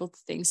teach people the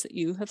things that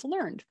you have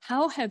learned.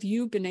 How have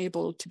you been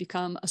able to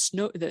become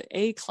the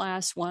A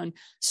class 1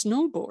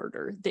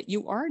 snowboarder that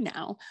you are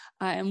now?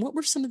 And what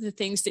were some of the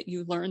things that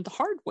you learned the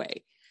hard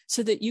way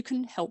so that you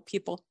can help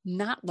people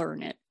not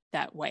learn it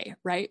that way,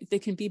 right? They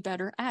can be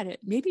better at it.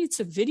 Maybe it's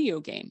a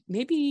video game.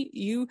 Maybe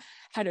you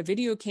had a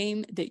video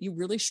game that you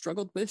really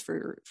struggled with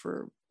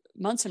for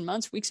months and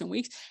months, weeks and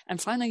weeks.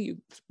 And finally you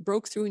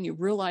broke through and you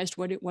realized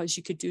what it was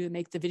you could do to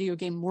make the video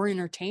game more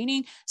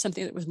entertaining,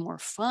 something that was more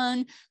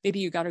fun. Maybe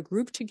you got a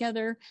group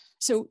together.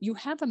 So you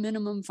have a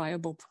minimum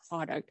viable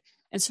product.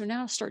 And so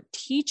now start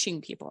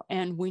teaching people.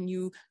 And when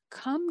you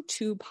come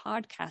to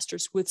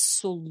podcasters with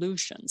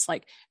solutions,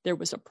 like there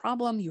was a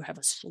problem, you have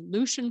a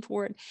solution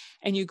for it,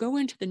 and you go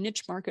into the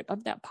niche market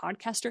of that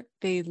podcaster,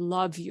 they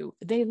love you.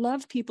 They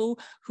love people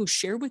who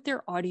share with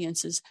their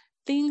audiences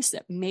things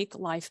that make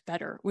life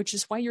better, which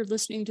is why you're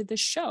listening to this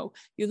show.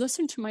 You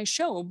listen to my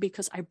show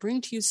because I bring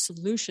to you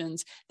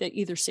solutions that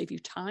either save you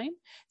time,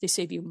 they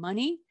save you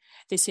money,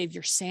 they save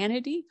your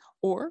sanity,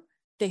 or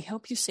they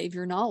help you save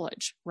your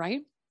knowledge,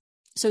 right?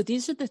 So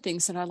these are the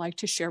things that I like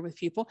to share with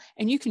people.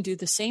 And you can do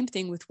the same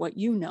thing with what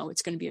you know.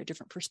 It's going to be a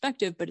different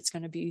perspective, but it's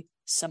going to be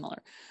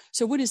similar.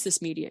 So what is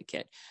this media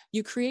kit?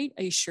 You create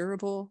a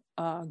shareable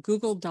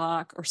Google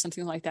Doc or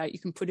something like that. You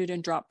can put it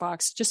in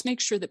Dropbox. Just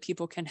make sure that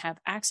people can have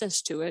access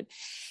to it.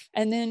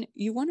 And then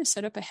you want to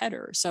set up a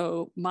header.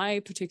 So my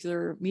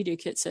particular media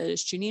kit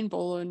says Janine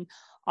Bolon,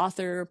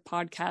 author,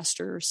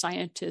 podcaster,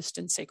 scientist,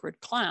 and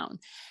sacred clown.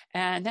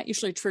 And that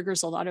usually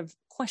triggers a lot of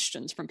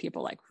questions from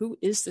people like, who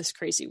is this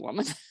crazy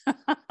woman?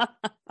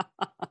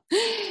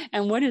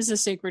 And what is a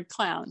sacred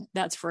clown?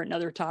 That's for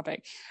another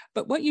topic.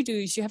 But what you do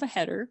is you have a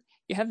header,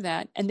 you have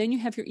that, and then you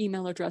have your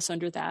email address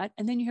under that,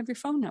 and then you have your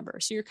phone number.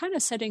 So you're kind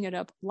of setting it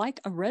up like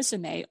a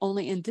resume,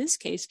 only in this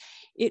case,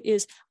 it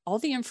is all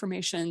the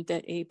information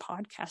that a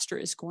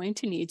podcaster is going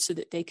to need so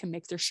that they can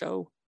make their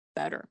show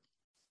better.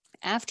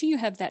 After you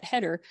have that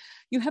header,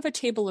 you have a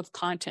table of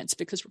contents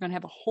because we're going to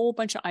have a whole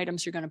bunch of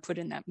items you're going to put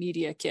in that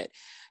media kit.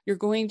 You're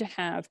going to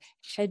have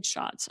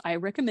headshots. I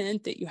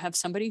recommend that you have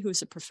somebody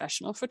who's a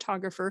professional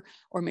photographer,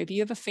 or maybe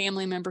you have a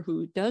family member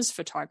who does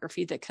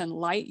photography that can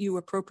light you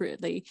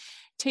appropriately.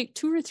 Take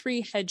 2 or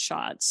 3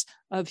 headshots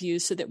of you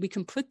so that we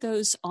can put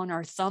those on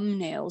our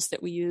thumbnails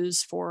that we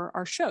use for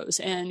our shows.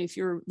 And if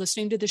you're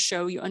listening to the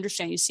show, you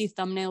understand, you see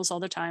thumbnails all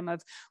the time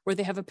of where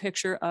they have a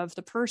picture of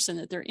the person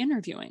that they're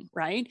interviewing,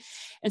 right?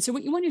 And so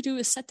what you want to do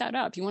is set that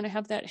up. You want to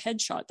have that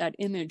headshot, that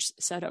image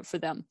set up for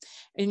them.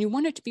 And you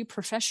want it to be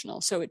professional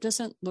so it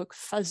doesn't look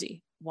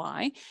fuzzy.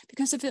 Why?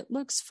 Because if it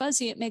looks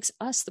fuzzy, it makes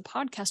us, the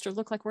podcaster,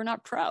 look like we're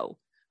not pro.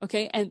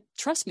 Okay. And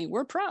trust me,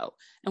 we're pro.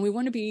 And we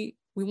want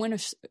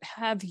to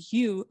have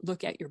you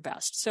look at your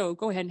best. So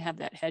go ahead and have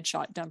that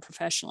headshot done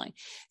professionally.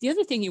 The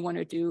other thing you want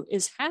to do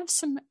is have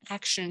some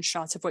action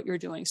shots of what you're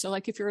doing. So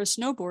like if you're a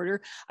snowboarder,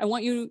 I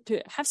want you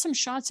to have some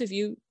shots of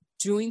you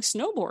doing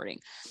snowboarding.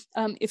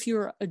 If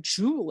you're a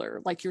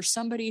jeweler, like you're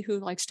somebody who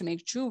likes to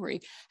make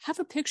jewelry,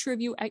 have a picture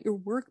of you at your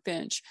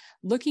workbench,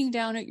 looking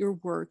down at your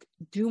work,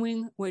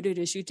 doing what it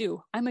is you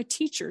do. I'm a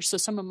teacher, so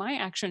some of my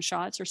action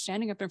shots are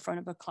standing up in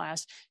front of a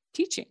class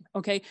teaching.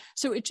 Okay.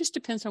 So it just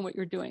depends on what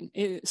you're doing.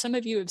 Some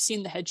of you have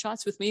seen the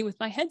headshots with me with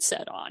my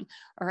headset on.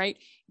 All right.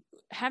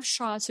 Have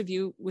shots of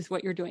you with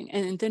what you're doing.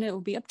 And then it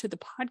will be up to the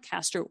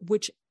podcaster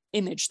which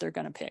image they're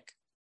going to pick.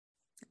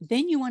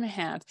 Then you want to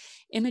have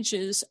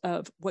images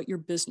of what your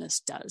business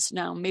does.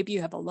 Now, maybe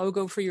you have a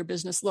logo for your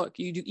business. Look,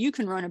 you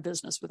can run a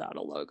business without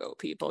a logo,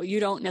 people. You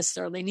don't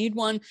necessarily need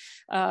one,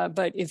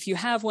 but if you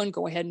have one,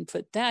 go ahead and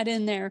put that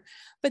in there.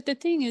 But the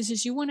thing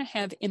is you want to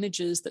have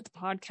images that the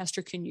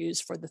podcaster can use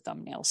for the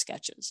thumbnail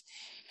sketches.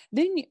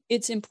 Then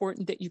it's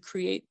important that you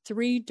create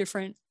 3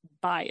 different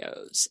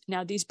bios.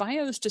 Now, these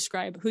bios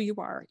describe who you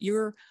are.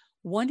 You're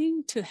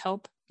wanting to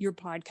help your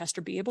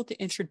podcaster be able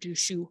to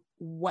introduce you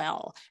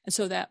well. And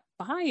so that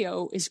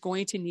bio is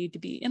going to need to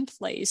be in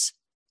place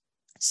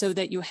so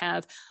that you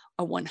have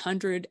a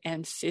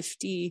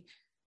 150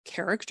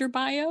 character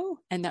bio.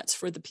 And that's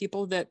for the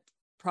people that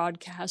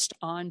broadcast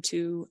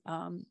onto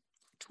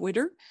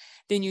Twitter.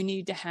 Then you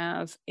need to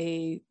have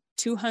a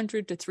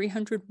 200 to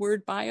 300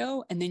 word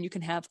bio, and then you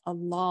can have a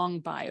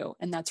long bio.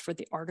 And that's for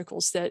the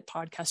articles that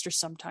podcasters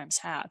sometimes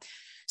have.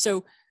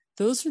 So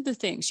those are the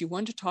things you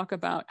want to talk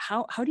about.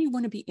 How do you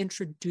want to be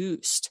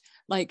introduced?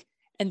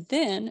 And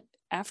then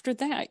after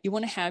that, you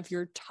want to have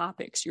your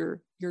topics,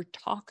 your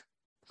talk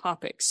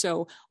topics.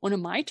 So one of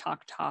my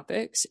talk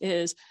topics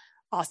is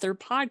author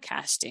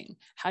podcasting,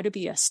 how to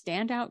be a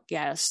standout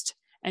guest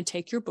and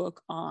take your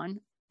book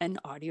on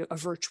a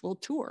virtual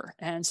tour.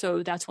 And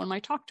so that's one of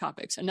my talk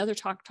topics. Another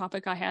talk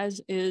topic I have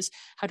is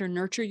how to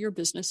nurture your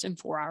business in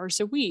 4 hours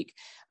a week,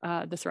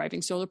 the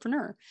thriving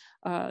solopreneur.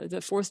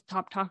 The fourth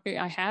top topic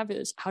I have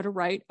is how to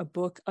write a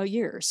book a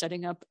year,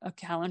 setting up a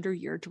calendar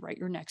year to write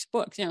your next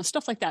book,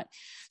 stuff like that.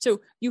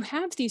 So you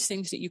have these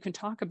things that you can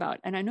talk about.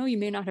 And I know you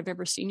may not have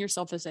ever seen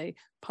yourself as a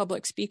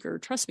public speaker.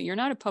 Trust me, you're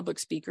not a public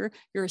speaker.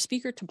 You're a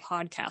speaker to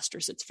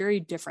podcasters. It's very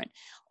different.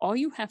 All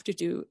you have to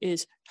do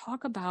is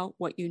talk about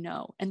what you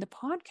know. And the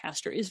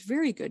podcaster is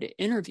very good at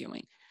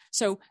interviewing.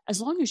 So as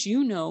long as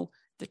you know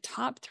the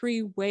top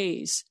 3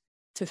 ways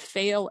to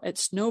fail at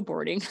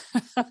snowboarding,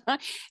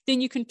 then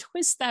you can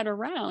twist that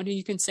around and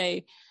you can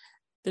say,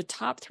 the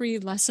top 3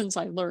 lessons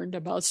I learned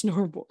about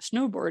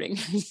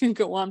snowboarding. You can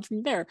go on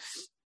from there.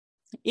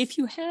 If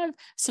you have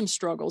some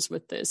struggles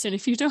with this, and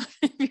if you don't,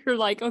 if you're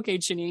like, okay,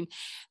 Janine,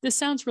 this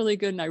sounds really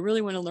good and I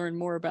really want to learn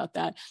more about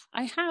that,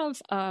 I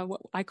have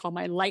what I call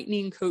my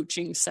lightning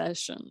coaching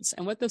sessions.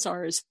 And what those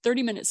are is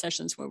 30-minute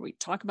sessions where we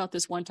talk about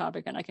this one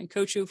topic and I can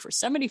coach you for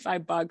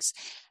 $75.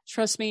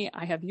 Trust me,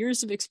 I have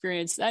years of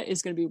experience. That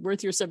is going to be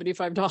worth your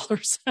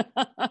 $75.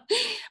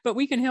 But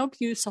we can help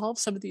you solve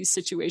some of these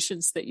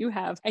situations that you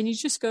have. And you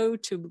just go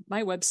to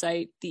my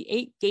website,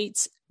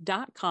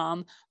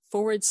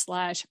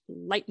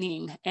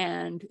 the8gates.com/lightning,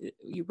 and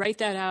you write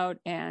that out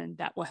and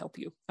that will help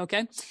you.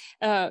 Okay.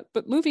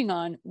 But moving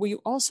on, we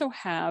also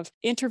have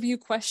interview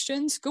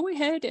questions. Go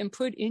ahead and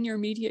put in your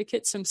media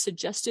kit some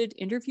suggested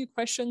interview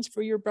questions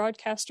for your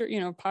podcaster,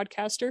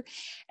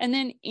 and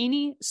then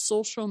any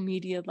social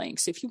media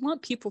links. If you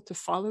want people to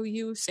follow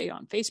you, say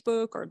on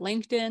Facebook or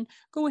LinkedIn,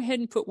 go ahead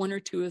and put 1 or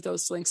 2 of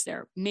those links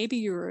there. Maybe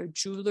you're a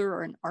jeweler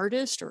or an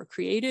artist or a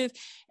creative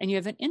and you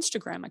have an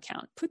Instagram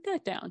account. Put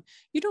that down.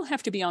 You don't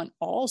have to be on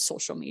all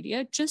social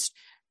media. Just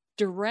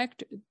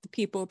direct the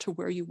people to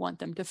where you want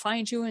them to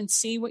find you and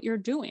see what you're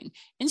doing.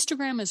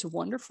 Instagram is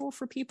wonderful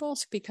for people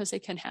because they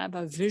can have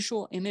a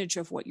visual image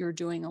of what you're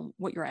doing and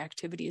what your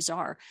activities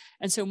are.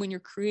 And so when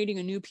you're creating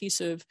a new piece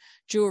of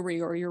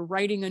jewelry or you're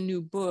writing a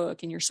new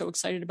book and you're so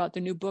excited about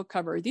the new book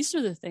cover, these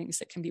are the things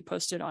that can be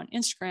posted on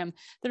Instagram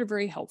that are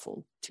very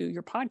helpful to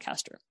your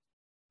podcaster.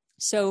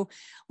 So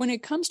when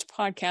it comes to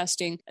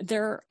podcasting,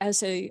 there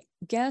as a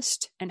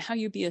guest and how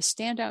you be a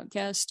standout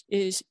guest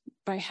is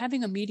by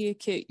having a media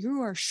kit,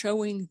 you are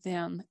showing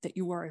them that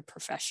you are a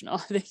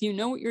professional, that you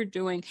know what you're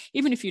doing.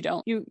 Even if you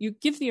don't, you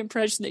give the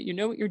impression that you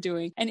know what you're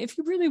doing. And if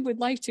you really would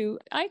like to,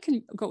 I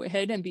can go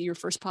ahead and be your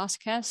first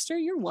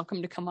podcaster. You're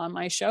welcome to come on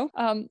my show.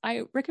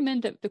 I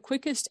recommend that the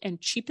quickest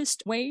and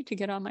cheapest way to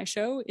get on my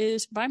show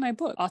is buy my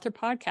book, Author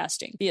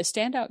Podcasting. Be a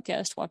standout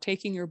guest while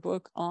taking your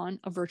book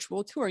on a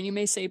virtual tour. And you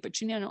may say, but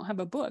Janine, I don't have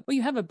a book. Well,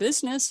 you have a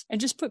business, and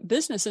just put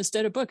business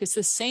instead of book. It's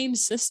the same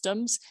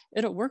systems.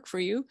 It'll work for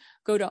you.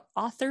 Go to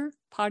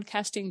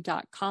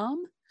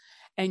authorpodcasting.com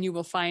and you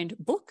will find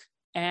book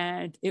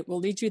and it will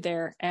lead you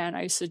there. And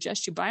I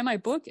suggest you buy my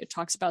book. It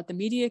talks about the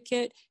media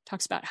kit,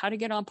 talks about how to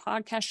get on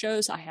podcast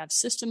shows. I have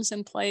systems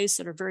in place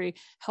that are very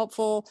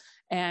helpful,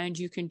 and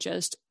you can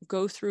just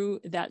go through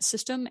that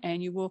system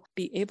and you will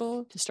be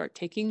able to start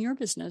taking your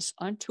business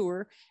on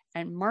tour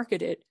and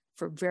market it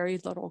for very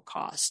little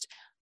cost.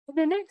 In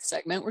the next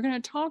segment, we're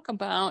going to talk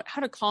about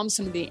how to calm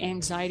some of the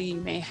anxiety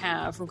you may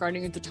have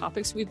regarding the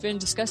topics we've been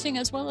discussing,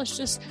 as well as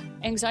just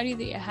anxiety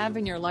that you have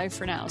in your life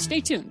for now.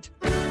 Stay tuned.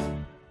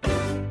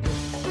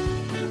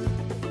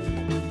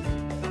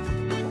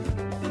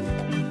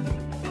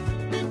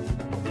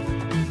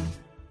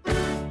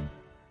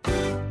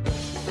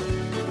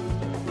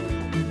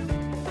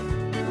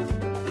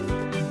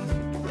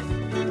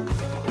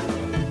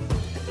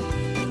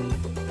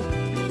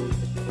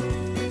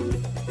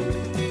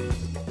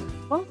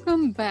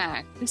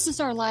 Back. This is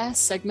our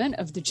last segment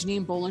of the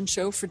Janine Bolon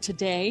Show for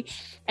today.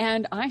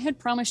 And I had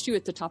promised you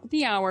at the top of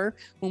the hour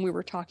when we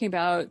were talking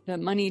about the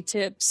money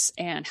tips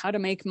and how to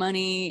make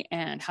money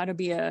and how to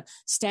be a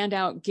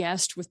standout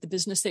guest with the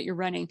business that you're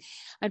running.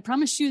 I'd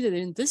promised you that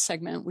in this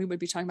segment, we would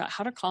be talking about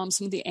how to calm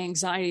some of the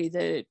anxiety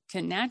that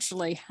can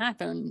naturally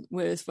happen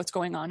with what's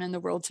going on in the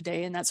world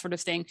today and that sort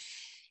of thing.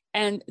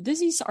 And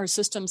these are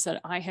systems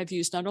that I have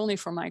used not only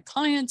for my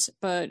clients,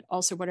 but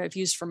also what I've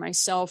used for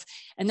myself.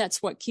 And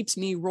that's what keeps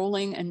me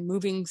rolling and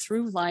moving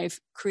through life,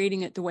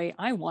 creating it the way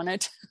I want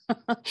it,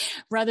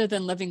 rather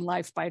than living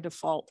life by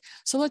default.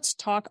 So let's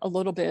talk a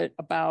little bit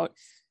about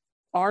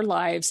our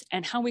lives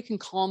and how we can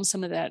calm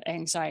some of that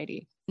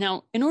anxiety.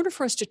 Now, in order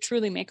for us to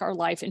truly make our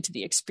life into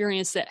the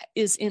experience that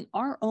is in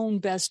our own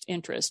best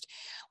interest,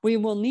 we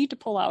will need to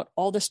pull out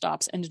all the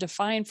stops and to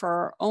define for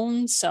our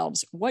own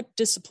selves what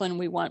discipline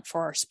we want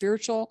for our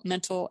spiritual,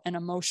 mental, and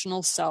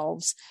emotional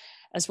selves,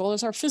 as well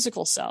as our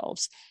physical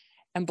selves.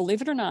 And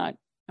believe it or not,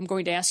 I'm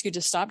going to ask you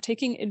to stop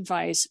taking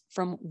advice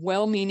from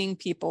well-meaning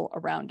people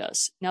around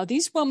us. Now,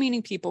 these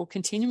well-meaning people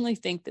continually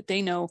think that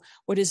they know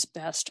what is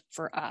best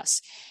for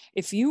us.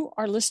 If you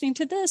are listening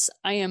to this,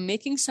 I am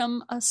making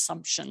some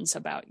assumptions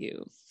about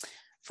you.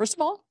 First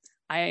of all,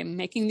 I am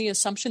making the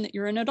assumption that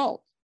you're an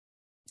adult.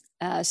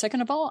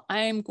 Second of all, I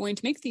am going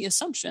to make the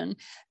assumption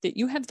that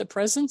you have the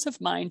presence of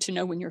mind to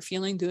know when you're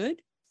feeling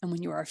good and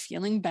when you are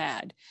feeling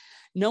bad.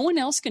 No one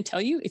else can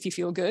tell you if you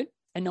feel good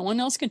and no one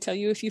else can tell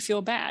you if you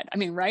feel bad. I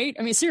mean, right?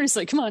 I mean,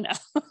 seriously, come on now.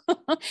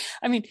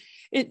 I mean,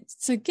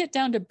 to get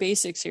down to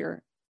basics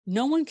here,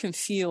 no one can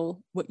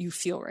feel what you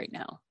feel right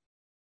now.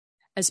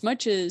 As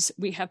much as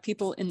we have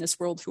people in this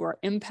world who are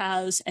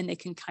empaths and they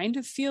can kind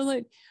of feel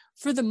it,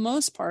 for the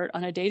most part,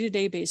 on a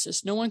day-to-day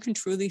basis, no one can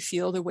truly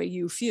feel the way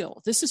you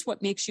feel. This is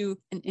what makes you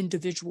an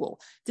individual.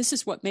 This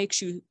is what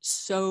makes you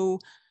so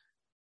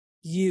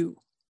you,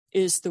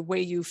 is the way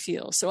you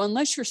feel. So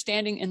unless you're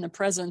standing in the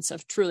presence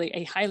of truly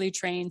a highly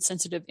trained,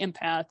 sensitive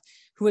empath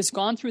who has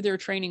gone through their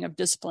training of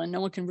discipline,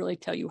 no one can really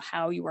tell you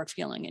how you are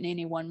feeling in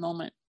any one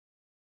moment.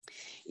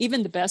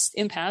 Even the best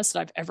empaths that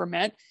I've ever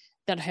met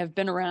that have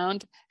been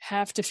around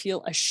have to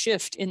feel a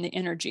shift in the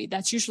energy.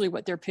 That's usually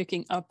what they're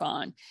picking up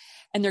on.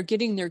 And they're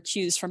getting their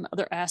cues from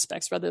other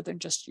aspects rather than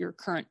just your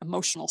current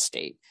emotional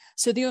state.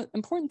 So the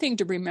important thing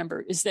to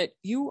remember is that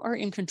you are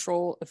in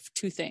control of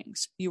two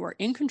things. You are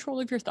in control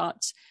of your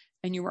thoughts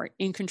and you are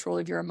in control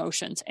of your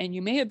emotions. And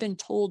you may have been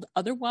told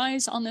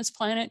otherwise on this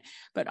planet,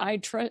 but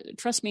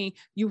trust me,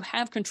 you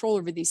have control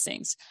over these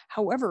things.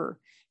 However,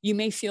 you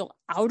may feel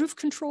out of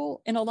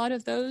control in a lot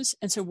of those.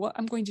 And so what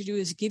I'm going to do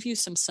is give you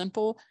some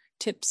simple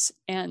tips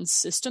and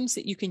systems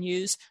that you can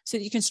use so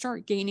that you can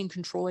start gaining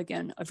control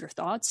again of your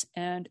thoughts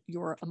and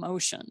your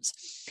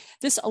emotions.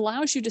 This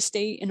allows you to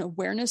stay in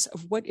awareness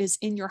of what is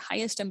in your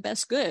highest and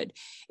best good.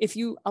 If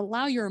you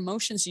allow your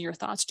emotions and your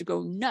thoughts to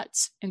go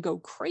nuts and go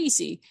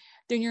crazy,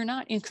 then you're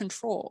not in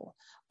control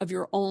of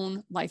your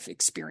own life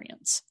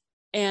experience.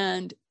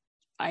 And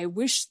I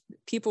wish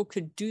people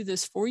could do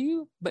this for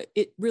you, but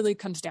it really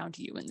comes down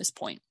to you in this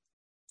point.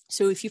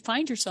 So if you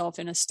find yourself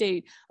in a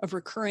state of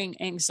recurring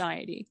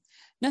anxiety,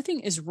 nothing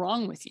is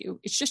wrong with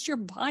you. It's just your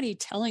body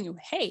telling you,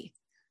 hey,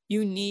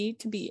 you need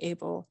to be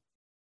able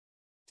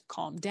to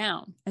calm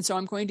down. And so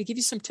I'm going to give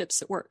you some tips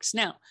that works.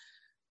 Now,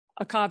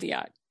 a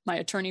caveat. My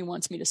attorney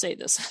wants me to say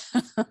this.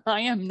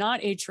 I am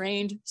not a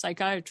trained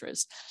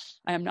psychiatrist.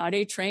 I am not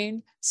a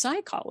trained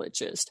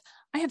psychologist.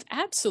 I have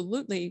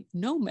absolutely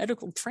no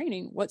medical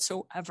training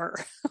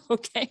whatsoever,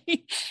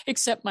 okay,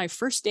 except my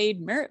first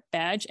aid merit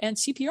badge and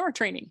CPR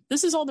training.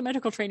 This is all the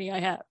medical training I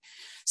have.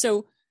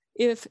 So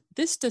if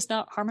this does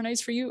not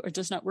harmonize for you or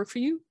does not work for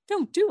you,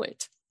 don't do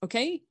it,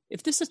 okay?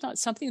 If this is not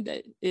something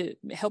that it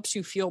helps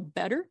you feel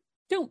better,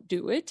 don't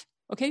do it,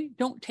 okay?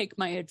 Don't take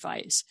my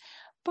advice.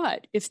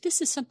 But if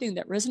this is something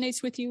that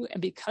resonates with you,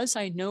 and because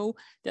I know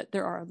that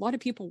there are a lot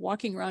of people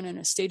walking around in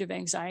a state of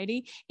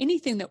anxiety,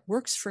 anything that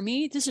works for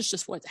me, this is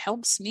just what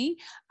helps me.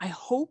 I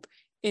hope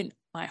in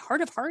my heart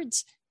of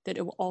hearts that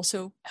it will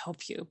also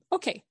help you.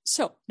 Okay,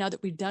 so now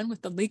that we've done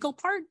with the legal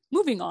part,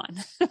 moving on.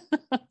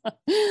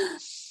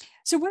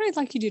 So what I'd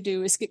like you to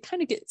do is get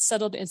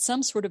settled in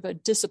some sort of a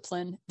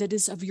discipline that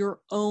is of your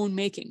own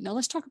making. Now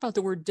let's talk about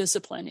the word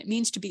discipline. It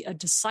means to be a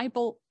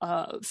disciple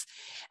of.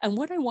 And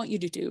what I want you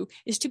to do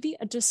is to be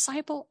a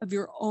disciple of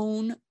your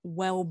own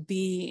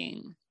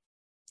well-being.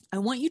 I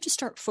want you to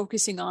start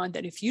focusing on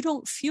that if you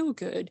don't feel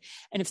good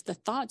and if the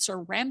thoughts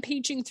are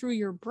rampaging through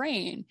your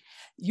brain,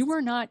 you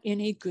are not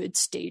in a good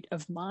state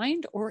of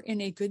mind or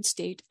in a good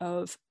state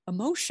of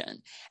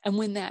emotion. And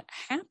when that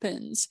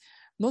happens,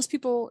 most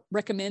people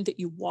recommend that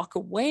you walk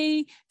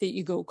away, that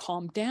you go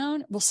calm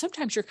down. Well,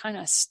 sometimes you're kind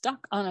of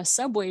stuck on a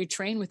subway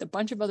train with a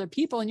bunch of other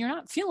people and you're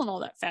not feeling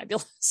all that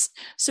fabulous.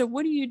 So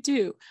what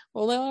do?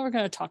 Well, we're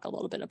going to talk a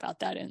little bit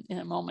about that in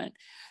a moment.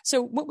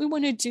 So what we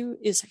want to do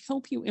is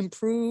help you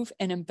improve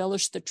and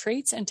embellish the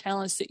traits and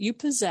talents that you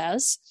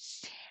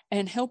possess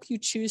and help you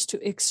choose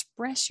to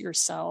express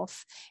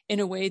yourself in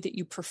a way that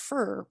you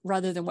prefer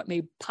rather than what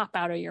may pop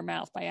out of your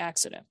mouth by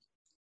accident.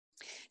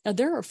 Now,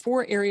 there are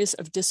 4 areas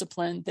of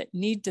discipline that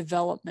need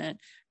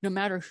development no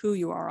matter who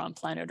you are on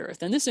planet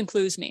Earth. And this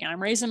includes me.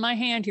 I'm raising my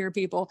hand here,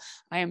 people.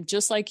 I am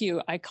just like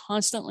you. I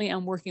constantly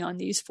am working on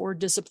these 4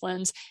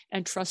 disciplines.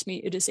 And trust me,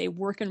 it is a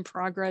work in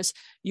progress.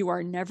 You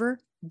are never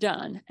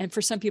done. And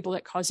for some people,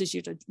 that causes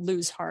you to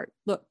lose heart.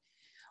 Look,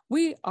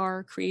 we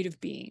are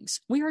creative beings.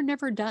 We are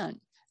never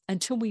done.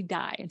 Until we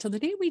die. Until the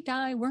day we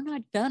die, we're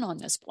not done on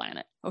this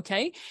planet,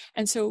 okay?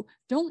 And so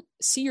don't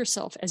see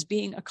yourself as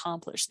being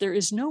accomplished. There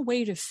is no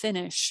way to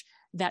finish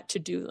that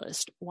to-do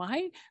list.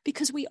 Why?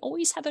 Because we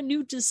always have a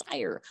new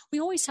desire. We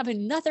always have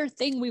another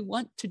thing we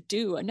want to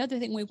do, another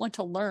thing we want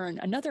to learn,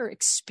 another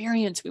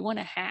experience we want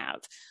to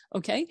have,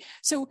 okay?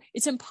 So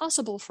it's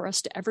impossible for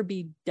us to ever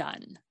be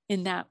done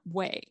in that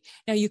way.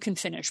 Now, you can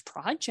finish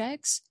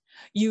projects.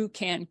 You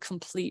can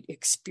complete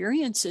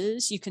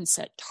experiences. You can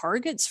set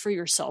targets for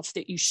yourself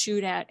that you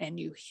shoot at and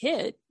you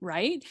hit,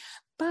 right?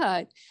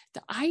 But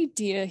the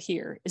idea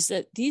here is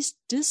that these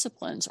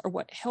disciplines are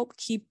what help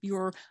keep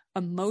your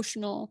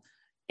emotional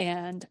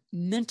and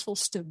mental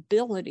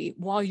stability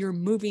while you're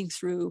moving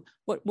through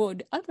what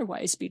would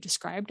otherwise be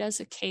described as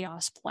a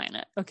chaos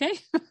planet, okay?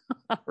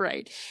 All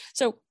right.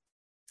 So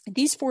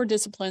these 4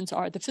 disciplines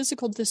are the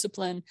physical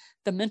discipline,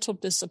 the mental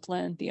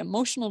discipline, the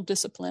emotional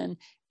discipline,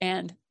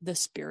 and the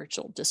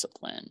spiritual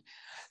discipline.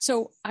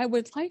 So I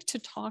would like to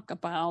talk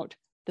about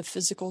the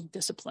physical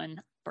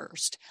discipline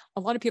first.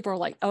 A lot of people are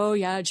like, oh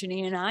yeah,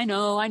 Janine, I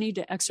know I need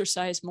to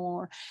exercise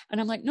more. And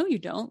I'm like, no, you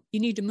don't. You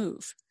need to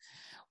move.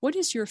 What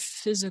is your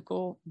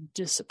physical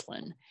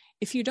discipline?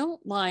 If you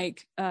don't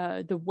like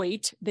the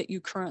weight that you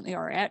currently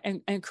are at,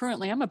 and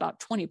currently I'm about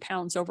 20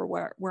 pounds over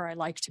where I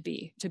like to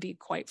be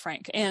quite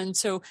frank. And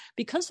so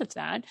because of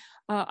that,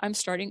 I'm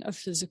starting a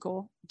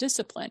physical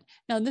discipline.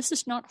 Now, this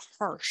is not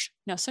harsh.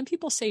 Now, some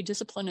people say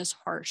discipline is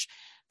harsh.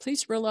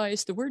 Please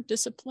realize the word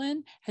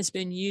discipline has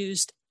been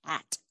used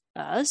at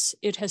us.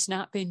 It has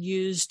not been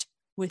used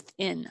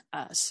within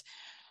us.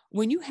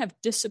 When you have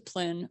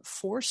discipline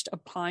forced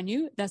upon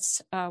you,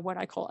 that's what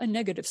I call a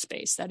negative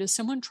space. That is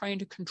someone trying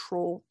to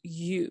control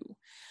you.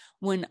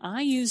 When I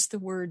use the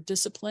word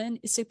discipline,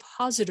 it's a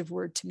positive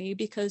word to me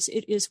because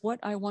it is what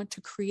I want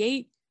to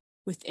create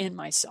within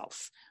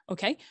myself.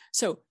 Okay.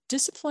 So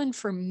discipline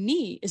for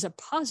me is a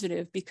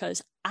positive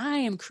because I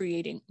am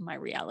creating my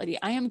reality.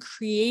 I am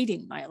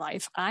creating my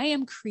life. I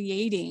am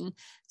creating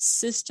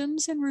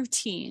systems and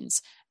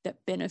routines that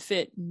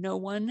benefit no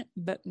one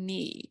but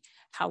me.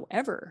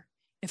 However,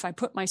 if I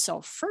put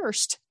myself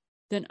first,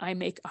 then I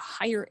make a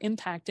higher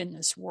impact in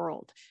this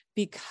world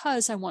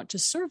because I want to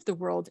serve the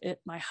world at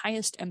my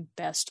highest and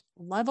best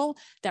level.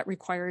 That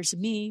requires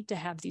me to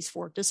have these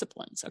 4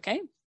 disciplines.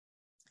 Okay.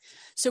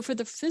 So for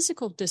the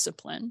physical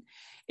discipline,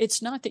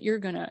 it's not that you're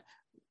going to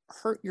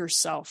hurt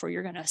yourself or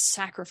you're going to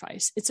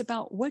sacrifice. It's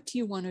about what do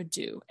you want to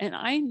do? And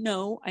I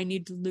know I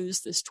need to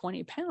lose this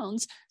 20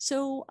 pounds.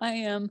 So I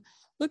am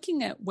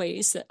looking at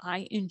ways that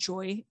I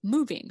enjoy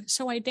moving.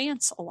 So I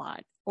dance a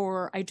lot,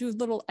 or I do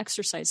little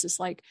exercises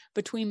like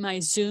between my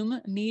Zoom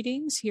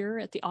meetings here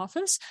at the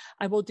office,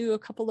 I will do a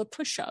couple of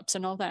push-ups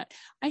and all that.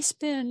 I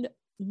spend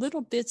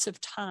little bits of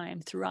time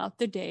throughout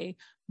the day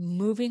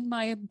moving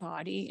my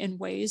body in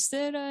ways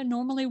that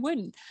normally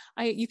wouldn't.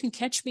 You can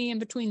catch me in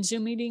between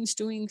Zoom meetings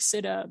doing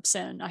sit-ups,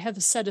 and I have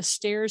a set of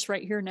stairs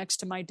right here next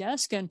to my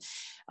desk, and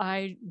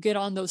I get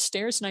on those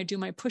stairs and I do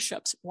my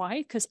push-ups. Why?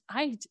 Because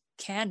I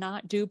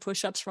cannot do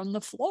push-ups from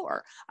the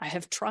floor. I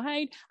have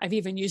tried. I've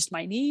even used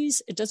my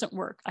knees. It doesn't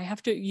work. I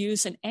have to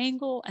use an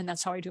angle, and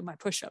that's how I do my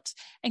push-ups.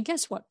 And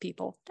guess what,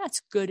 people?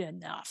 That's good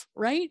enough,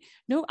 right?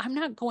 No, I'm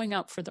not going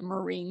out for the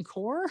Marine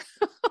Corps.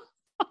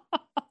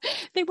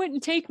 They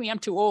wouldn't take me. I'm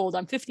too old.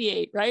 I'm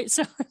 58, right?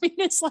 So, I mean,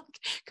 it's like,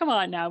 come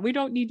on now. We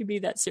don't need to be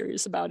that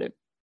serious about it.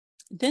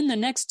 Then the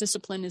next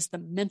discipline is the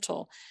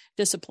mental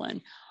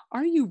discipline.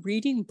 Are you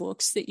reading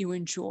books that you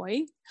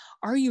enjoy?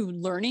 Are you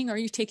learning? Are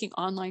you taking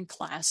online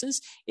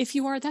classes? If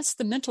you are, that's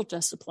the mental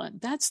discipline.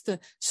 That's the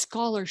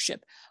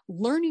scholarship,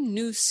 learning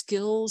new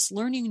skills,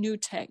 learning new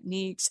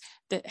techniques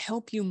that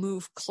help you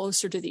move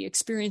closer to the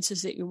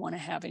experiences that you want to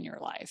have in your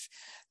life.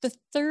 The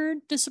third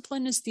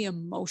discipline is the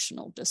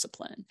emotional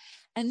discipline.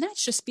 And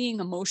that's just being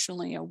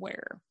emotionally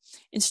aware.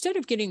 Instead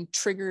of getting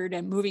triggered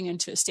and moving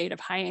into a state of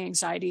high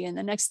anxiety, and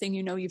the next thing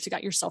you know, you've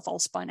got yourself all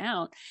spun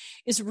out,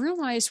 is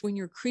realize when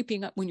you're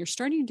creeping up, when you're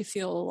starting to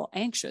feel a little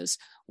anxious,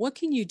 what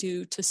can you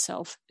do to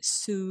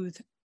self-soothe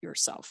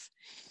yourself?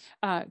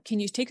 Can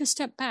you take a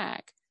step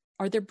back?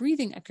 Are there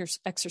breathing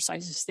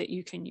exercises that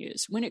you can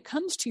use? When it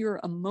comes to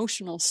your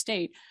emotional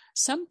state,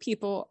 some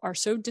people are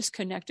so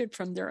disconnected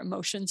from their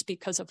emotions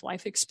because of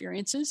life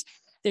experiences.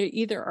 They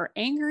either are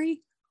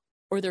angry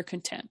or they're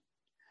content.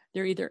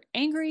 They're either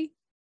angry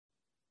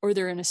or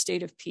they're in a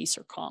state of peace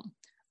or calm.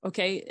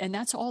 Okay. And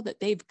that's all that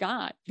they've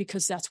got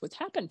because that's what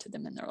happened to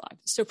them in their life.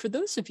 So for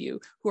those of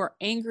you who are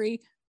angry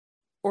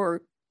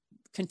or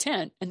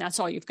content, and that's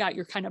all you've got,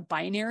 you're kind of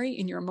binary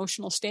in your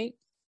emotional state,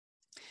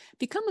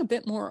 become a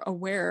bit more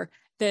aware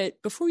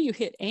that before you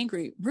hit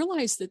angry,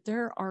 realize that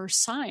there are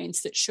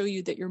signs that show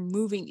you that you're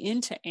moving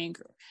into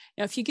anger.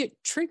 Now, if you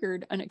get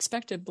triggered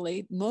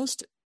unexpectedly,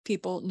 most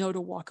people know to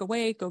walk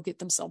away, go get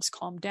themselves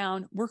calmed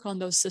down, work on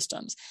those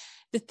systems.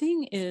 The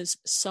thing is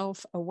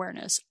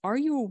self-awareness. Are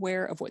you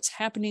aware of what's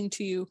happening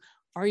to you?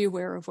 Are you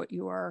aware of what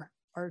you are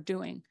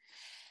doing?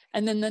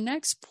 And then the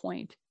next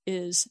point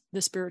is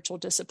the spiritual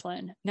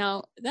discipline.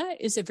 Now,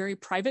 that is a very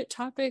private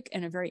topic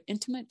and a very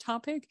intimate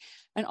topic.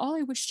 And all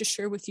I wish to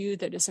share with you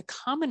that is a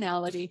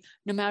commonality,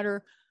 no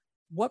matter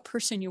what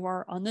person you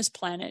are on this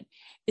planet,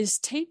 is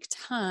take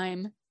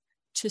time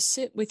to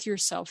sit with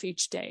yourself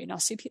each day. Now,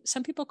 see,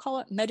 some people call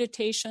it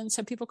meditation.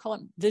 Some people call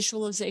it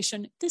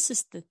visualization. This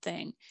is the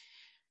thing.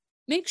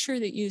 Make sure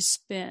that you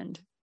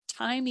spend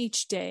time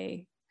each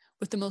day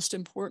with the most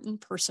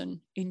important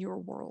person in your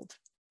world,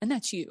 and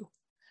that's you.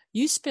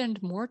 You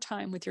spend more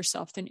time with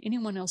yourself than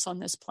anyone else on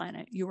this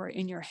planet. You are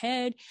in your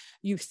head.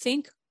 You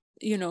think,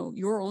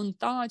 your own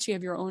thoughts. You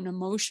have your own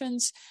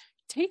emotions.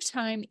 Take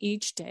time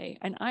each day.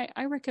 And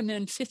I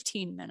recommend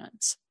 15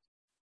 minutes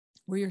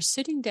where you're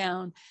sitting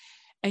down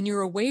and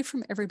you're away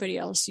from everybody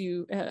else.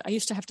 I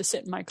used to have to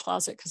sit in my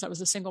closet because I was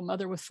a single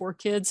mother with 4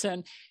 kids.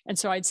 And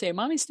so I'd say,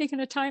 Mommy's taking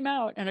a time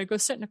out. And I'd go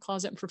sit in a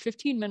closet and for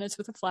 15 minutes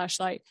with a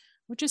flashlight,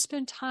 would just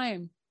spend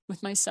time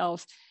with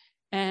myself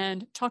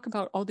and talk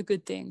about all the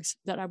good things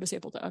that I was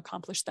able to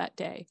accomplish that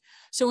day.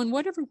 So in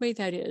whatever way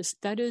that is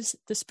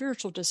the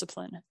spiritual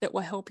discipline that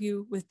will help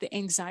you with the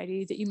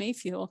anxiety that you may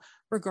feel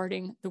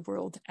regarding the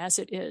world as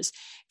it is.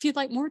 If you'd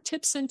like more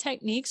tips and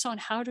techniques on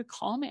how to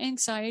calm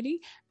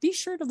anxiety, be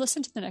sure to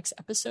listen to the next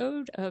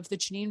episode of the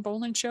Janine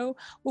Bolon Show.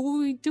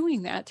 We'll be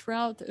doing that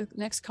throughout the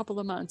next couple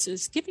of months,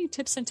 is giving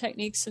tips and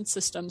techniques and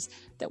systems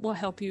that will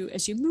help you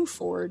as you move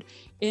forward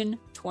in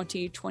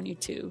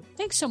 2022.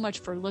 Thanks so much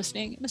for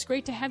listening. It was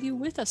great to have you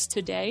with us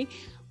today.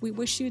 We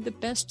wish you the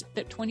best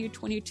that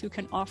 2022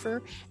 can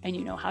offer, and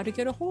you know how to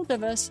get a hold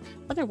of us.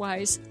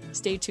 Otherwise,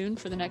 stay tuned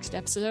for the next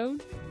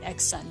episode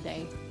next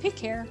Sunday. Take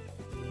care.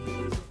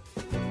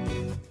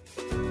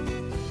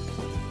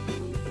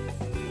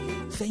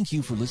 Thank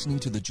you for listening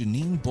to the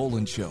Janine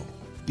Bolon Show.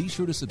 Be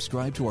sure to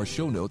subscribe to our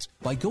show notes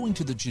by going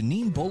to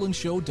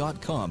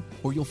theJanineBolonShow.com,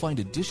 where you'll find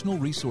additional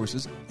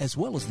resources as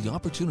well as the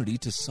opportunity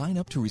to sign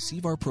up to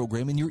receive our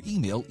program in your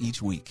email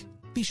each week.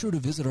 Be sure to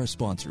visit our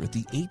sponsor at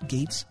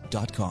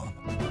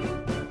the8gates.com.